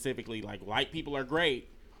 specifically, like, white people are great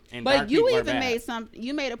and dark people are bad.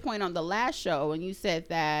 You made a point on the last show, and you said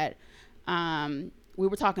that, we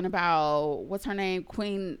were talking about, what's her name,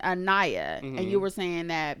 Queen Naya, and you were saying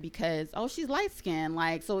that because, she's light skinned,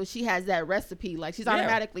 like, so she has that recipe, like, she's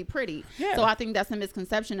automatically pretty. Yeah. So I think that's a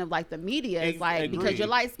misconception of, like, the media is like, because you're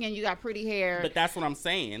light skinned, you got pretty hair. But that's what I'm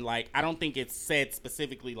saying. Like, I don't think it's said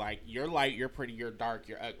specifically, like, you're light, you're pretty, you're dark,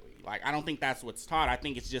 you're ugly. Like, I don't think that's what's taught. I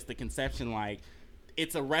think it's just the conception, like,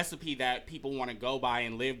 it's a recipe that people want to go by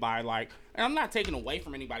and live by. Like, and I'm not taking away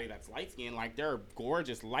from anybody that's light-skinned. Like, there are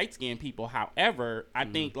gorgeous light-skinned people. However, I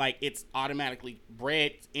think, like, it's automatically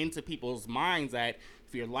bred into people's minds that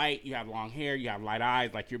if you're light, you have long hair, you have light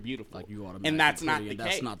eyes, like, you're beautiful. Like, you automatically and that's not pretty, the and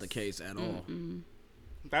case. That's not the case at all.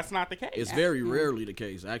 That's not the case. It's very rarely the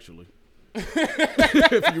case, actually.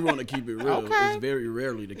 If you want to keep it real, it's very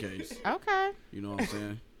rarely the case. Okay. You know what I'm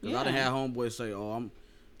saying? Because I done had homeboys say, I'm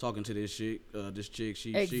talking to this chick,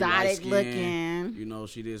 she exotic light-skinned, looking. You know,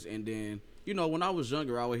 she this, and then, you know, when I was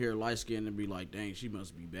younger, I would hear light skin and be like, dang, she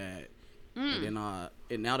must be bad. And then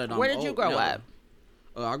and now that I'm Where did you grow up?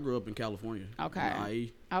 I grew up in California. Okay. In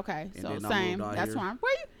IE. Okay, And so then I same. moved out That's here. fine.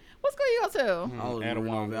 What school you go to? I was in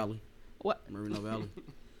Moreno Valley. What? Moreno Valley.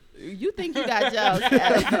 You think you got jokes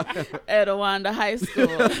at Awanda High School?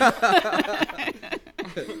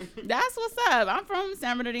 That's what's up. I'm from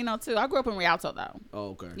San Bernardino too. I grew up in Rialto though. Oh,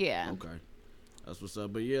 okay. Yeah. Okay. That's what's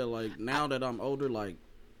up. But yeah, like, now that I'm older, like,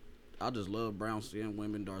 I just love brown skinned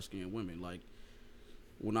women, dark skinned women. Like,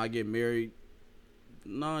 when I get married,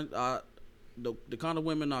 the kind of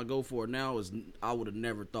women I go for now is, I would have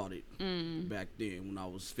never thought it back then when I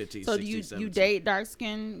was 15, so 16, 17. You date dark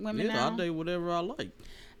skinned women now? Yeah, I date whatever I like.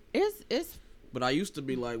 It's But I used to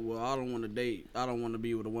be like, well, I don't want to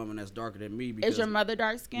be with a woman that's darker than me. Because is your mother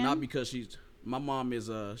dark skinned? Not because my mom is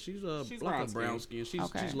she's like a brown skin.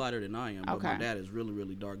 She's lighter than I am. But my dad is really,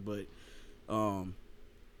 really dark. But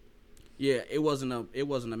yeah, it wasn't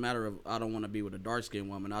a matter of I don't want to be with a dark skinned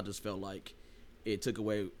woman. I just felt like it took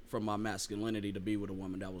away from my masculinity to be with a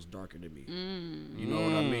woman that was darker than me. You know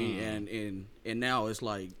what I mean? And now it's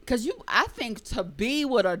like, cause I think to be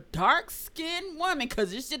with a dark skinned woman, cause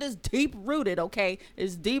this shit is deep rooted. Okay,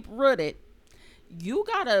 it's deep rooted. you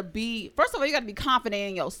gotta be, first of all, you gotta be confident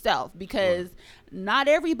in yourself, because not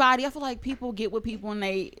everybody, I feel like people get with people and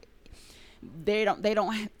they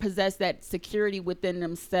don't possess that security within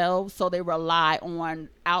themselves, so they rely on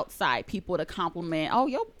outside people to compliment. Oh,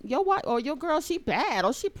 your wife or your girl, she bad,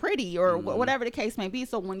 or she pretty, or whatever the case may be.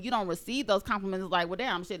 So when you don't receive those compliments, it's like, well,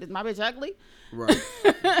 damn, shit, is my bitch ugly? Right.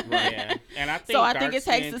 Yeah. And I think it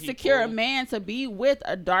takes a secure man to be with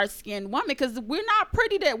a dark skinned woman, because we're not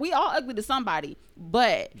pretty. That we all ugly to somebody,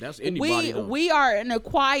 but that's anybody. We are an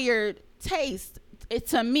acquired taste.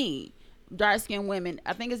 To me, dark skinned women,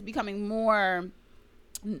 I think it's becoming more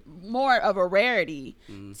of a rarity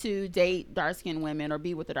to date dark skinned women or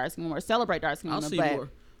be with the dark skinned women or celebrate dark skinned women. More.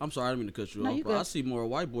 I'm sorry, I didn't mean to cut you off, bro. I see more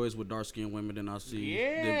white boys with dark skinned women than I see.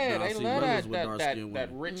 Yeah, than I they see love brothers with dark skinned women.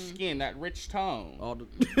 that rich skin, that rich tone. All the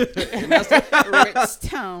rich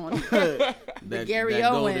tone. that Gary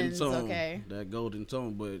that Owens, golden tone, okay. That golden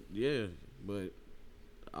tone, but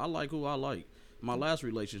I like who I like. My last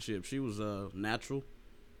relationship, she was natural,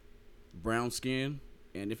 brown skin,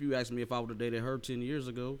 and if you asked me if I would have dated her 10 years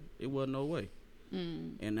ago, it wasn't no way.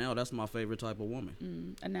 And now that's my favorite type of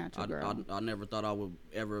woman. A natural girl. I never thought I would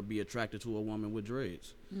ever be attracted to a woman with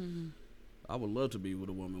dreads. I would love to be with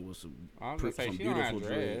a woman with some beautiful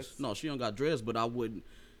dreads. No, she don't got dreads, but I wouldn't.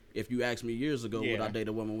 If you asked me years ago, would I date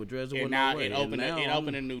a woman with dreads? And now it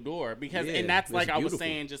opened a new door, because and that's like I was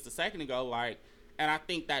saying just a second ago, like, and I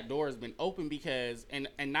think that door has been open because, and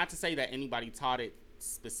not to say that anybody taught it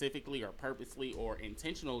specifically or purposely or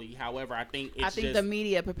intentionally. However, I think the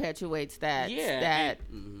media perpetuates that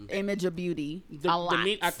image of beauty a lot.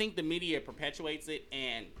 I think the media perpetuates it,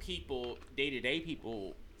 and people, day-to-day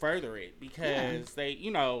people, further it because they,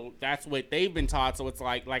 that's what they've been taught. So it's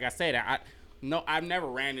like I said, I've never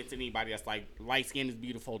ran into anybody that's like light skin is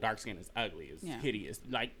beautiful, dark skin is ugly, is hideous.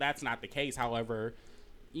 Like, that's not the case. However,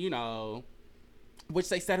 which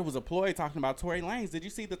they said it was a ploy, talking about Tory Lanez. Did you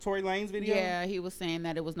see the Tory Lanez video? Yeah, he was saying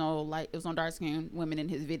that it was no dark skinned women in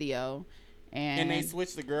his video, and they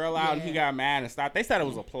switched the girl out, and he got mad and stopped. They said it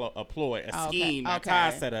was a ploy, a scheme that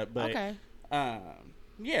Ty set up. But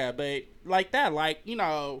but like that, like,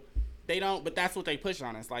 they don't. But that's what they push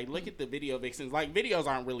on us. Like, look at the video vixens. Like, videos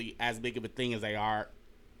aren't really as big of a thing as they are.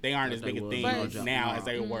 They aren't as big a thing now as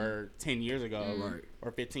they were 10 years ago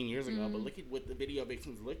or 15 years ago. But look at what the video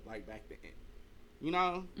vixens looked like back then.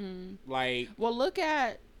 Like, well, look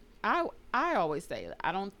at, I always say,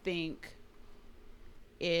 I don't think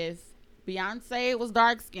if Beyonce was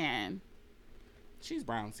dark skinned, she's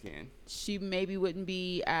brown skinned, she maybe wouldn't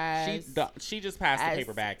be as she just passed the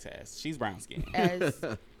paper bag test. She's brown skinned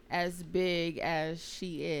as big as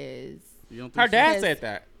she is. Her dad said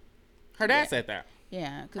that. Her dad said that.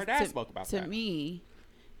 Yeah, her dad spoke about that. To me,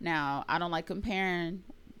 now, I don't like comparing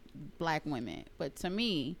black women, but to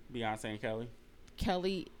me, Beyonce and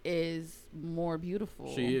Kelly is more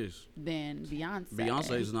beautiful. She is than Beyonce.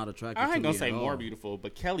 Beyonce is not attractive. I ain't gonna say more beautiful,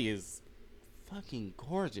 but Kelly is fucking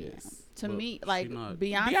gorgeous. Yeah. To me, like,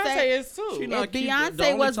 Beyonce is too. If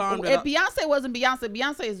Beyonce wasn't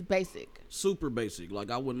Beyonce is basic. Super basic.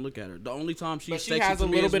 Like, I wouldn't look at her. The only time she's sexy has a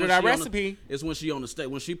little bit of that recipe is when she on the stage.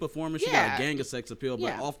 When she performing, she got a gang of sex appeal.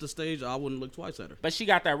 But off the stage, I wouldn't look twice at her. But she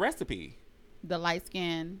got that recipe. The light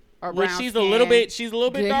skin. She's a little bit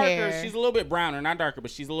darker. Hair. She's a little bit browner, not darker,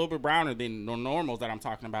 but she's a little bit browner than the normals that I'm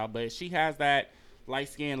talking about. But she has that light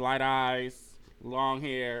skin, light eyes, long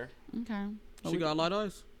hair. Okay. She got light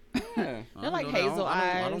eyes? Yeah. They're like hazel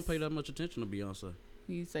eyes. I don't pay that much attention to Beyonce.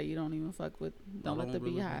 You say you don't even fuck with, don't let the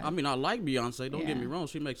Beehive. I mean, I like Beyonce. Don't get me wrong.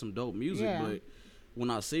 She makes some dope music, but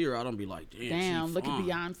when I see her, I don't be like, damn, look at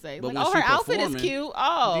Beyonce. But like, her outfit is cute.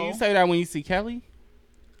 Oh. Do you say that when you see Kelly?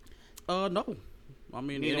 No. I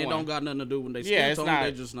mean, it don't got nothing to do when they skin tone.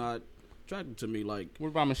 They just not attracted to me. Like, what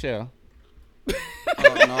about Michelle? No.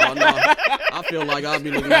 I feel like I'll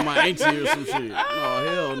be looking at my auntie or some shit. No,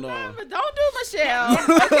 hell no. Don't do Michelle.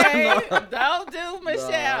 Okay, don't do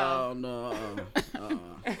Michelle. No.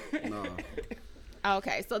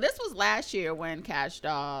 Okay, so this was last year when Cash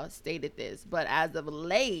Doll stated this, but as of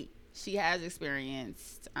late, she has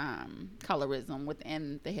experienced colorism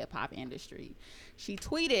within the hip hop industry. She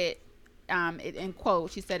tweeted. In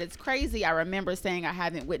quote, she said, "It's crazy. I remember saying I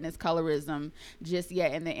haven't witnessed colorism just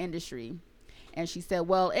yet in the industry." And she said,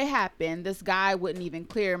 "Well, it happened. This guy wouldn't even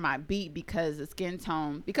clear my beat because of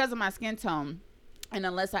my skin tone. And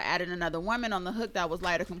unless I added another woman on the hook that was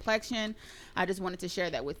lighter complexion, I just wanted to share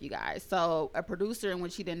that with you guys." So a producer, in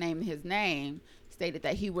which she didn't name his name, stated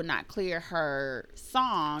that he would not clear her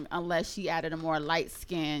song unless she added a more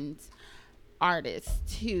light-skinned artist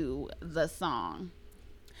to the song.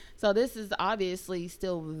 So this is obviously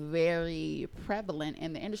still very prevalent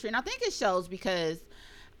in the industry. And I think it shows because,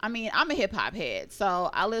 I mean, I'm a hip hop head.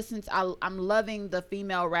 So I'm loving the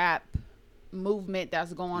female rap movement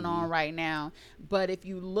that's going on right now. But if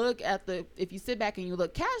you sit back and you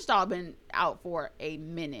look, Cash Doll been out for a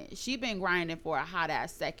minute. She been grinding for a hot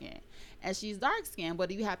ass second. And she's dark skinned.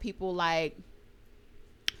 But you have people like,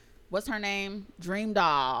 what's her name? Dream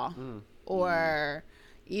Doll. Or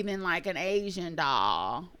even like an Asian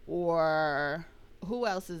Doll, or who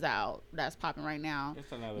else is out that's popping right now?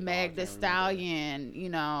 Meg Thee Stallion, you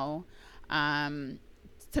know.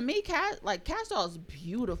 To me, Cash Doll is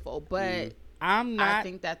beautiful, but I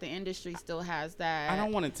think that the industry still has that. I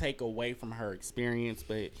don't want to take away from her experience,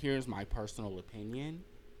 but here's my personal opinion.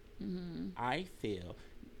 I feel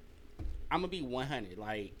I'm gonna be 100.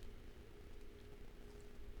 Like,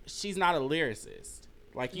 she's not a lyricist.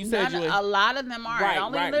 Like you said, a lot of them are. Right, the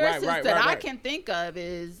only lyricist that I can think of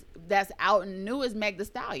that's out and new is Meg Thee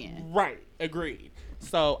Stallion. Right, agreed.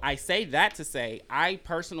 So I say that to say, I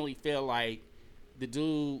personally feel like the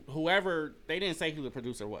dude, whoever, they didn't say who the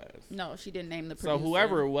producer was. No, she didn't name the producer. So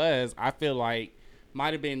whoever it was, I feel like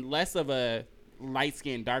might have been less of a light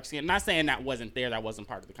skin, dark skin. I'm not saying that wasn't there, that wasn't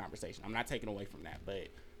part of the conversation. I'm not taking away from that, but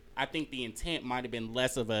I think the intent might have been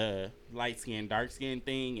less of a light skin, dark skin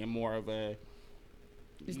thing and more of a,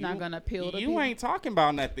 it's not gonna appeal to you people. Ain't talking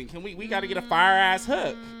about nothing. Can we got to get a fire ass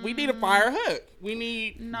hook. We need a fire hook. We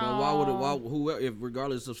need. No. But why whoever, if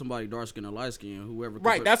regardless of somebody dark skin or light skin, whoever.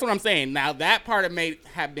 Right, that's what I'm saying. Now that part of may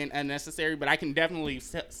have been unnecessary, but I can definitely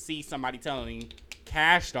see somebody telling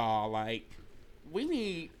Cash Doll like, we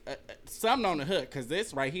need something on the hook because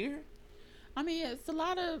this right here. I mean, it's a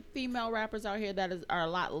lot of female rappers out here that are a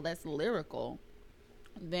lot less lyrical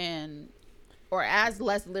than. Or as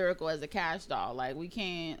less lyrical as a Cash Doll. Like, we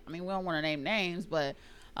don't want to name names, but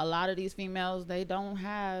a lot of these females, they don't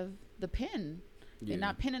have the pen. They're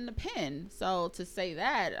not penning the pen. So to say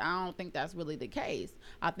that, I don't think that's really the case.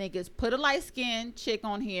 I think it's put a light-skinned chick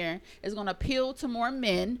on here. It's going to appeal to more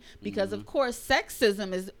men because, of course,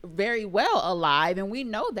 sexism is very well alive, and we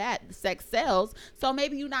know that sex sells. So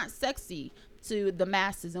maybe you're not sexy to the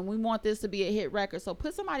masses, and we want this to be a hit record. So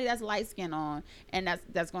put somebody that's light skinned on, and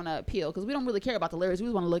that's gonna appeal, because we don't really care about the lyrics. We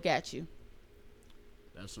just want to look at you.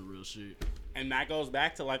 That's some real shit. And that goes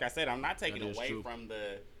back to, like I said, I'm not taking away from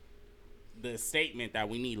the statement that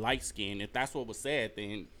we need light skin. If that's what was said,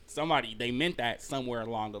 then they meant that somewhere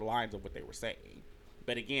along the lines of what they were saying.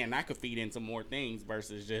 But again, that could feed into more things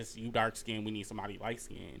versus just you dark skin, we need somebody light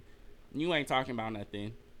skin. You ain't talking about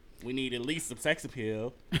nothing. We need at least some sex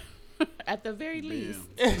appeal. At the very least.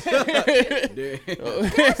 Damn. Cash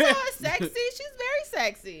Doll is sexy. She's very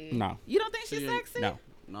sexy. No. You don't think she's sexy? No.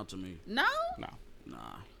 Not to me. No? No.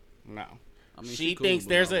 Nah. No. I mean, she cool, thinks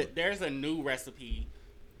there's a new recipe.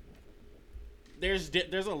 There's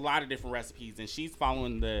a lot of different recipes, and she's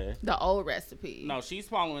following the old recipe. No, she's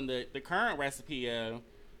following the current recipe.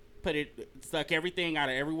 Suck everything out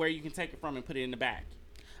of everywhere you can take it from and put it in the bag.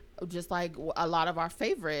 Just like a lot of our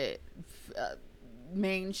favorite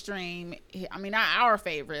mainstream, I mean, not our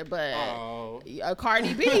favorite, but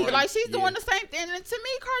Cardi B. Like, she's doing the same thing. And to me,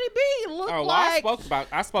 Cardi B look like...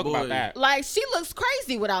 I spoke about that. Like, she looks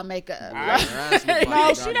crazy without makeup.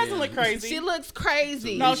 No, she doesn't look crazy. She looks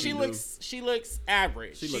crazy. No, she looks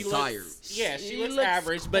average. She looks tired. Yeah, she looks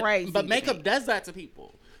average. But makeup does that to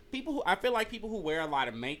people. I feel like people who wear a lot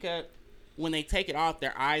of makeup, when they take it off,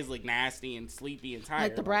 their eyes look nasty and sleepy and tired.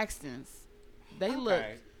 Like the Braxtons. They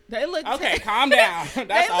look okay, calm down.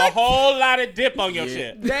 That's a whole lot of dip on your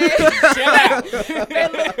shit. Chill out.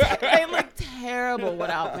 They look terrible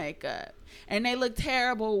without makeup. And they look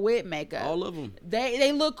terrible with makeup. All of them.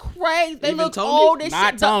 They look crazy. They look Tony? old as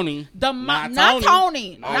Not shit. Tony. Not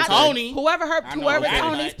Tony. Not Tony. Whoever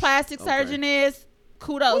Tony's plastic surgeon is,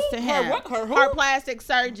 kudos to him. Her plastic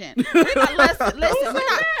surgeon. We're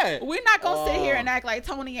not gonna sit here and act like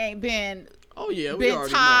Tony ain't been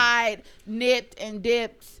tied, nipped, and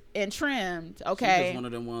dipped and trimmed. Okay, she's just one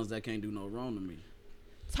of them ones that can't do no wrong to me.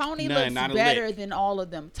 Tony looks better than all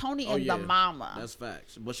of them. Tony and the mama. That's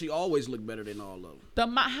facts. But she always looked better than all of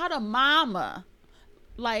them. How the mama,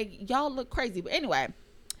 like, y'all look crazy. But anyway,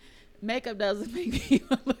 makeup doesn't make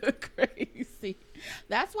people look crazy.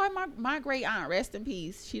 That's why my great aunt, rest in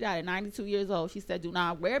peace, she died at 92 years old. She said, do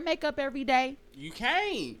not wear makeup every day. You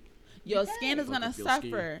can't. Your skin is going to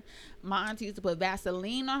suffer. My auntie used to put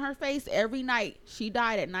Vaseline on her face every night. She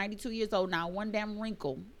died at 92 years old. Not one damn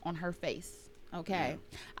wrinkle on her face. Okay,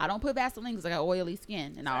 Yeah. I don't put Vaseline because I got oily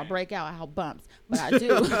skin and I'll break out, I'll have bumps. But I do.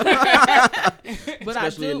 But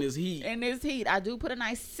Especially I do, in this heat. In this heat, I do put a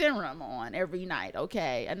nice serum on every night.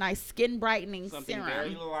 Okay, a nice skin brightening Something serum.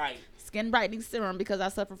 very light. Skin brightening serum because I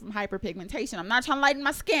suffer from hyperpigmentation. I'm not trying to lighten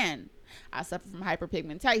my skin. I suffer from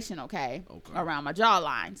hyperpigmentation. Okay. Around my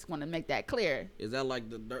jawline. Just want to make that clear. Is that like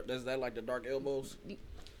the dark elbows?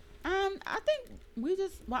 I think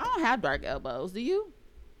I don't have dark elbows. Do you?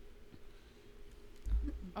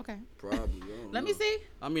 Okay. Probably. Let me see.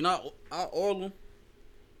 I mean, I oil them.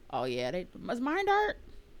 Oh yeah, was mine dark?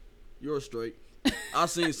 You're straight. I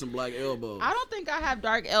seen some black elbows. I don't think I have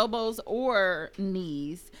dark elbows or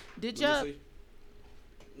knees. Did you? Let me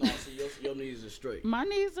see. No, see your knees are straight. My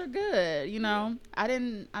knees are good. You know, I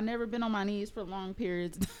never been on my knees for long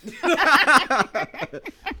periods.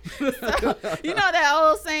 So, you know that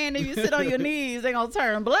old saying, if you sit on your knees, they gonna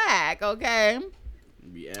turn black. Okay.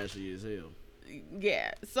 Be ashy as hell.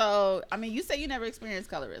 Yeah. So I mean, you say you never experienced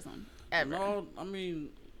colorism ever. No, I mean,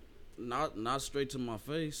 not straight to my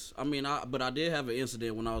face. I mean, but I did have an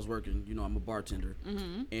incident when I was working. You know, I'm a bartender,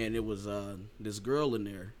 and it was this girl in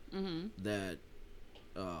there that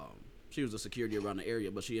she was a security around the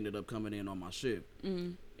area, but she ended up coming in on my shift,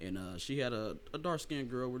 and she had a dark skinned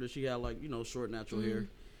girl where she had like short natural hair,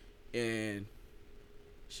 and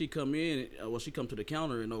she come in. She come to the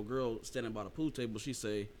counter, and old girl standing by the pool table. She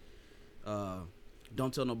say,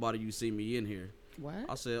 "Don't tell nobody you see me in here." What?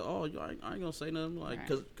 I said, "Oh, I ain't gonna say nothing, like,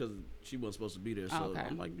 Right. cause she wasn't supposed to be there." So Okay.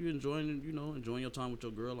 I'm like, "You enjoying your time with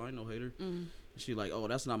your girl? I ain't no hater." She like, "Oh,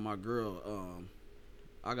 that's not my girl.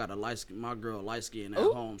 I got my girl light skin at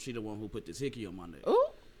home. She the one who put this hickey on my neck." Ooh.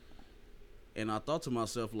 And I thought to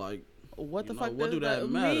myself, like, What the know, fuck what does do that that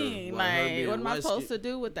matter? mean? Like, her Like, being what am I light supposed to skin-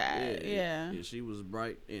 do with that? Yeah. Yeah, she was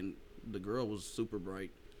bright, and the girl was super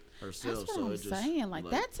bright herself. That's what so I'm it just saying. Like,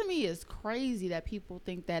 that to me is crazy that people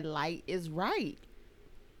think that light is right.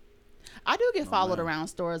 I do get followed man. around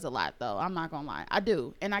stores a lot, though. I'm not gonna lie, I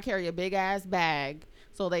do, and I carry a big ass bag,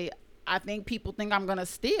 so I think people think I'm gonna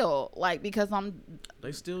steal, like, because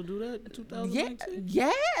They still do that in yeah, 2019?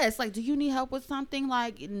 yes. Like, do you need help with something?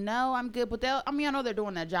 Like, no, I'm good. But I know they're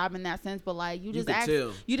doing their job in that sense. But like, you just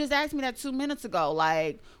asked me that 2 minutes ago.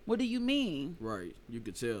 Like, what do you mean? Right, you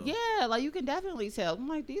could tell. Yeah, like you can definitely tell. I'm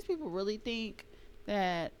like, these people really think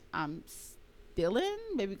that I'm stealing,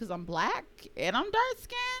 maybe because I'm black and I'm dark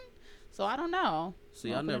skinned. So I don't know.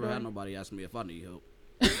 See, I never had nobody ask me if I need help.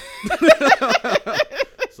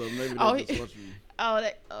 So maybe Oh, that's what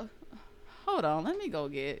you. Hold on. Let me go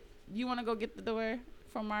get. You want to go get the door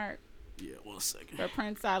for Mark? Yeah, 1 second. For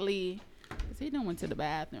Prince Ali? Because he done went to the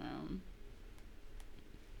bathroom.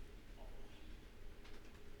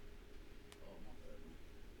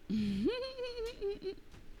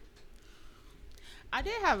 I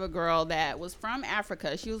did have a girl that was from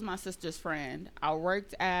Africa. She was my sister's friend. I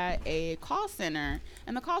worked at a call center,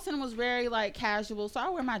 and the call center was very like casual. So I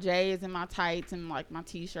wear my J's and my tights and like my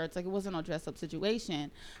t-shirts. Like, it wasn't a dress up situation.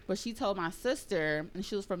 But she told my sister, and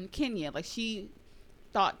she was from Kenya. Like, she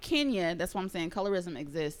thought Kenya, that's why I'm saying colorism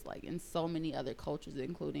exists like in so many other cultures,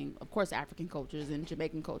 including of course African cultures and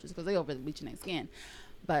Jamaican cultures, because they over bleaching their skin.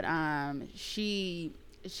 But she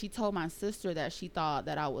told my sister that she thought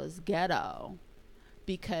that I was ghetto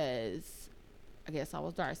because I guess I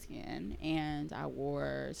was dark skinned and I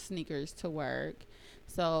wore sneakers to work.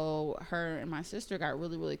 So her and my sister got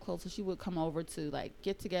really, really close. So she would come over to like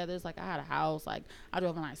get-togethers. Like, I had a house. Like, I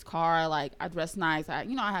drove a nice car. Like, I dressed nice. I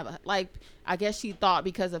have I guess she thought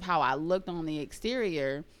because of how I looked on the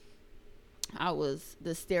exterior, I was the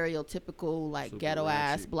stereotypical like Super ghetto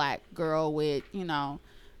ass ratchet. black girl with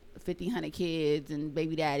 1,500 kids and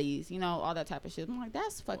baby daddies, all that type of shit. I'm like,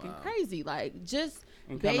 that's fucking crazy. Like, just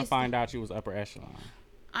And come to find out, you was upper echelon.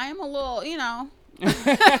 I am a little,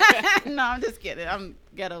 No, I'm just kidding. I'm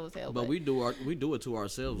ghetto as hell. But we do it to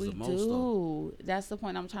ourselves the most, though. That's the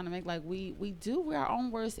point I'm trying to make. Like, we're our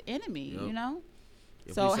own worst enemy. Yep.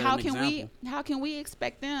 If So we set how an can example- how can we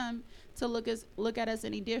expect them to look at us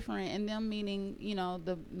any different? And them meaning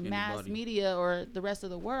the mass Anybody. media or the rest of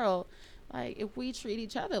the world. Like, if we treat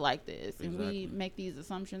each other like this and we Exactly. make these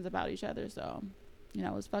assumptions about each other, so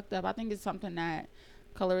it's fucked up. I think it's something that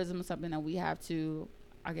colorism is something that we have to,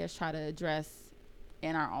 I guess, try to address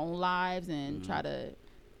in our own lives and try to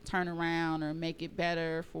turn around or make it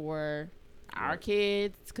better for our Right.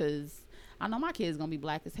 kids, because I know my kids gonna be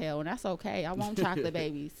black as hell, and that's okay. I want chocolate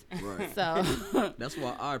babies. Right. So That's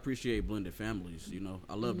why I appreciate blended families.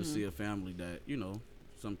 I love to see a family that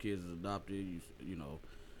some kids is adopted.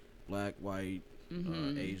 Black, white,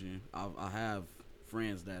 Asian. I have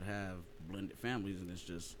friends that have blended families, and it's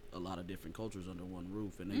just a lot of different cultures under one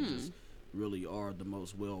roof, and they just really are the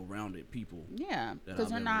most well-rounded people. Yeah, that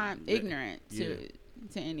because I've they're ever not met. ignorant to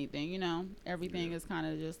Yeah. anything. You know, everything Yeah. is kind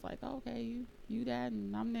of just like, oh, okay, you that,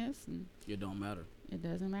 and I'm this, and It don't matter. it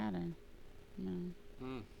doesn't matter. No.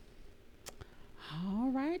 Mm.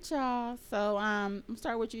 All right, y'all. So I'm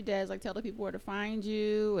start with you, Des. Like, tell the people where to find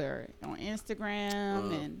you, or on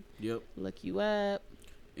Instagram, and Yep. look you up.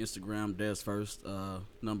 Instagram Des First,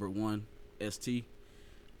 number 1 ST.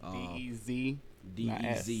 DEZ.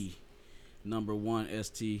 DEZ. Number 1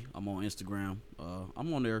 ST. I'm on Instagram.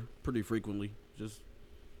 I'm on there pretty frequently, just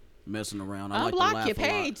messing around. I like to Unblock laugh your a lot.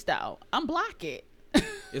 page, though. Unblock it.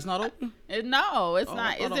 It's not open. No, it's Oh, I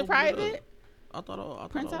not. thought Is I it opened private? I thought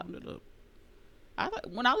Print I out? opened it up. I thought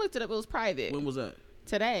when I looked it up, it was private. When was that?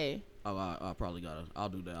 Today. Oh, I probably gotta. I'll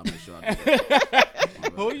do that. I'll make sure I do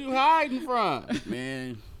that. Who you hiding from?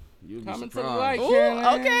 Man, you'll be Coming to surprised. the light. Ooh,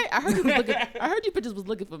 Caroline. okay. I heard you was looking. I heard you bitches was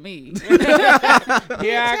looking for me.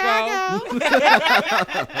 Here I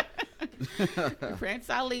go. Prince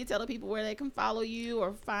Ali, tell the people where they can follow you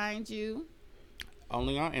or find you.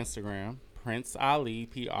 Only on Instagram. Prince Ali,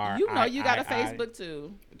 PRIII. You know you got a Facebook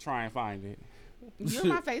too. Try and find it. You're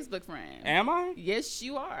my Facebook friend. Am I? Yes,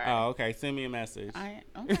 you are. Oh, okay. Send me a message. Okay.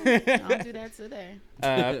 I'll do that today.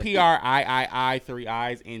 PRIII 3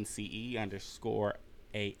 I's NCE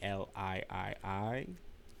 _ALIII.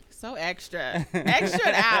 So extra.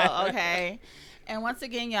 Extra out, okay? And once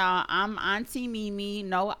again, y'all, I'm Auntie Mimi,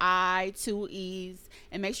 no I, 2 E's.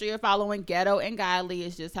 And make sure you're following Ghetto and Godly.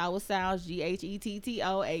 It's just how it sounds,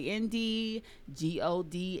 GhettoandGodly,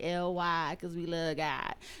 because we love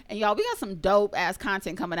God. And y'all, we got some dope-ass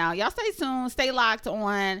content coming out. Y'all stay tuned. Stay locked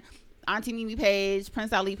on Auntie Mimi page,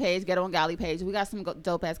 Prince Ali page, Ghetto and Godly page. We got some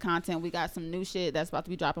dope-ass content. We got some new shit that's about to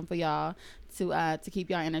be dropping for y'all to keep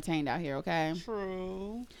y'all entertained out here, okay?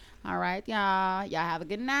 True. All right, y'all. Y'all have a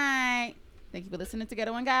good night. Thank you for listening to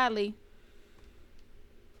Ghetto and Godly.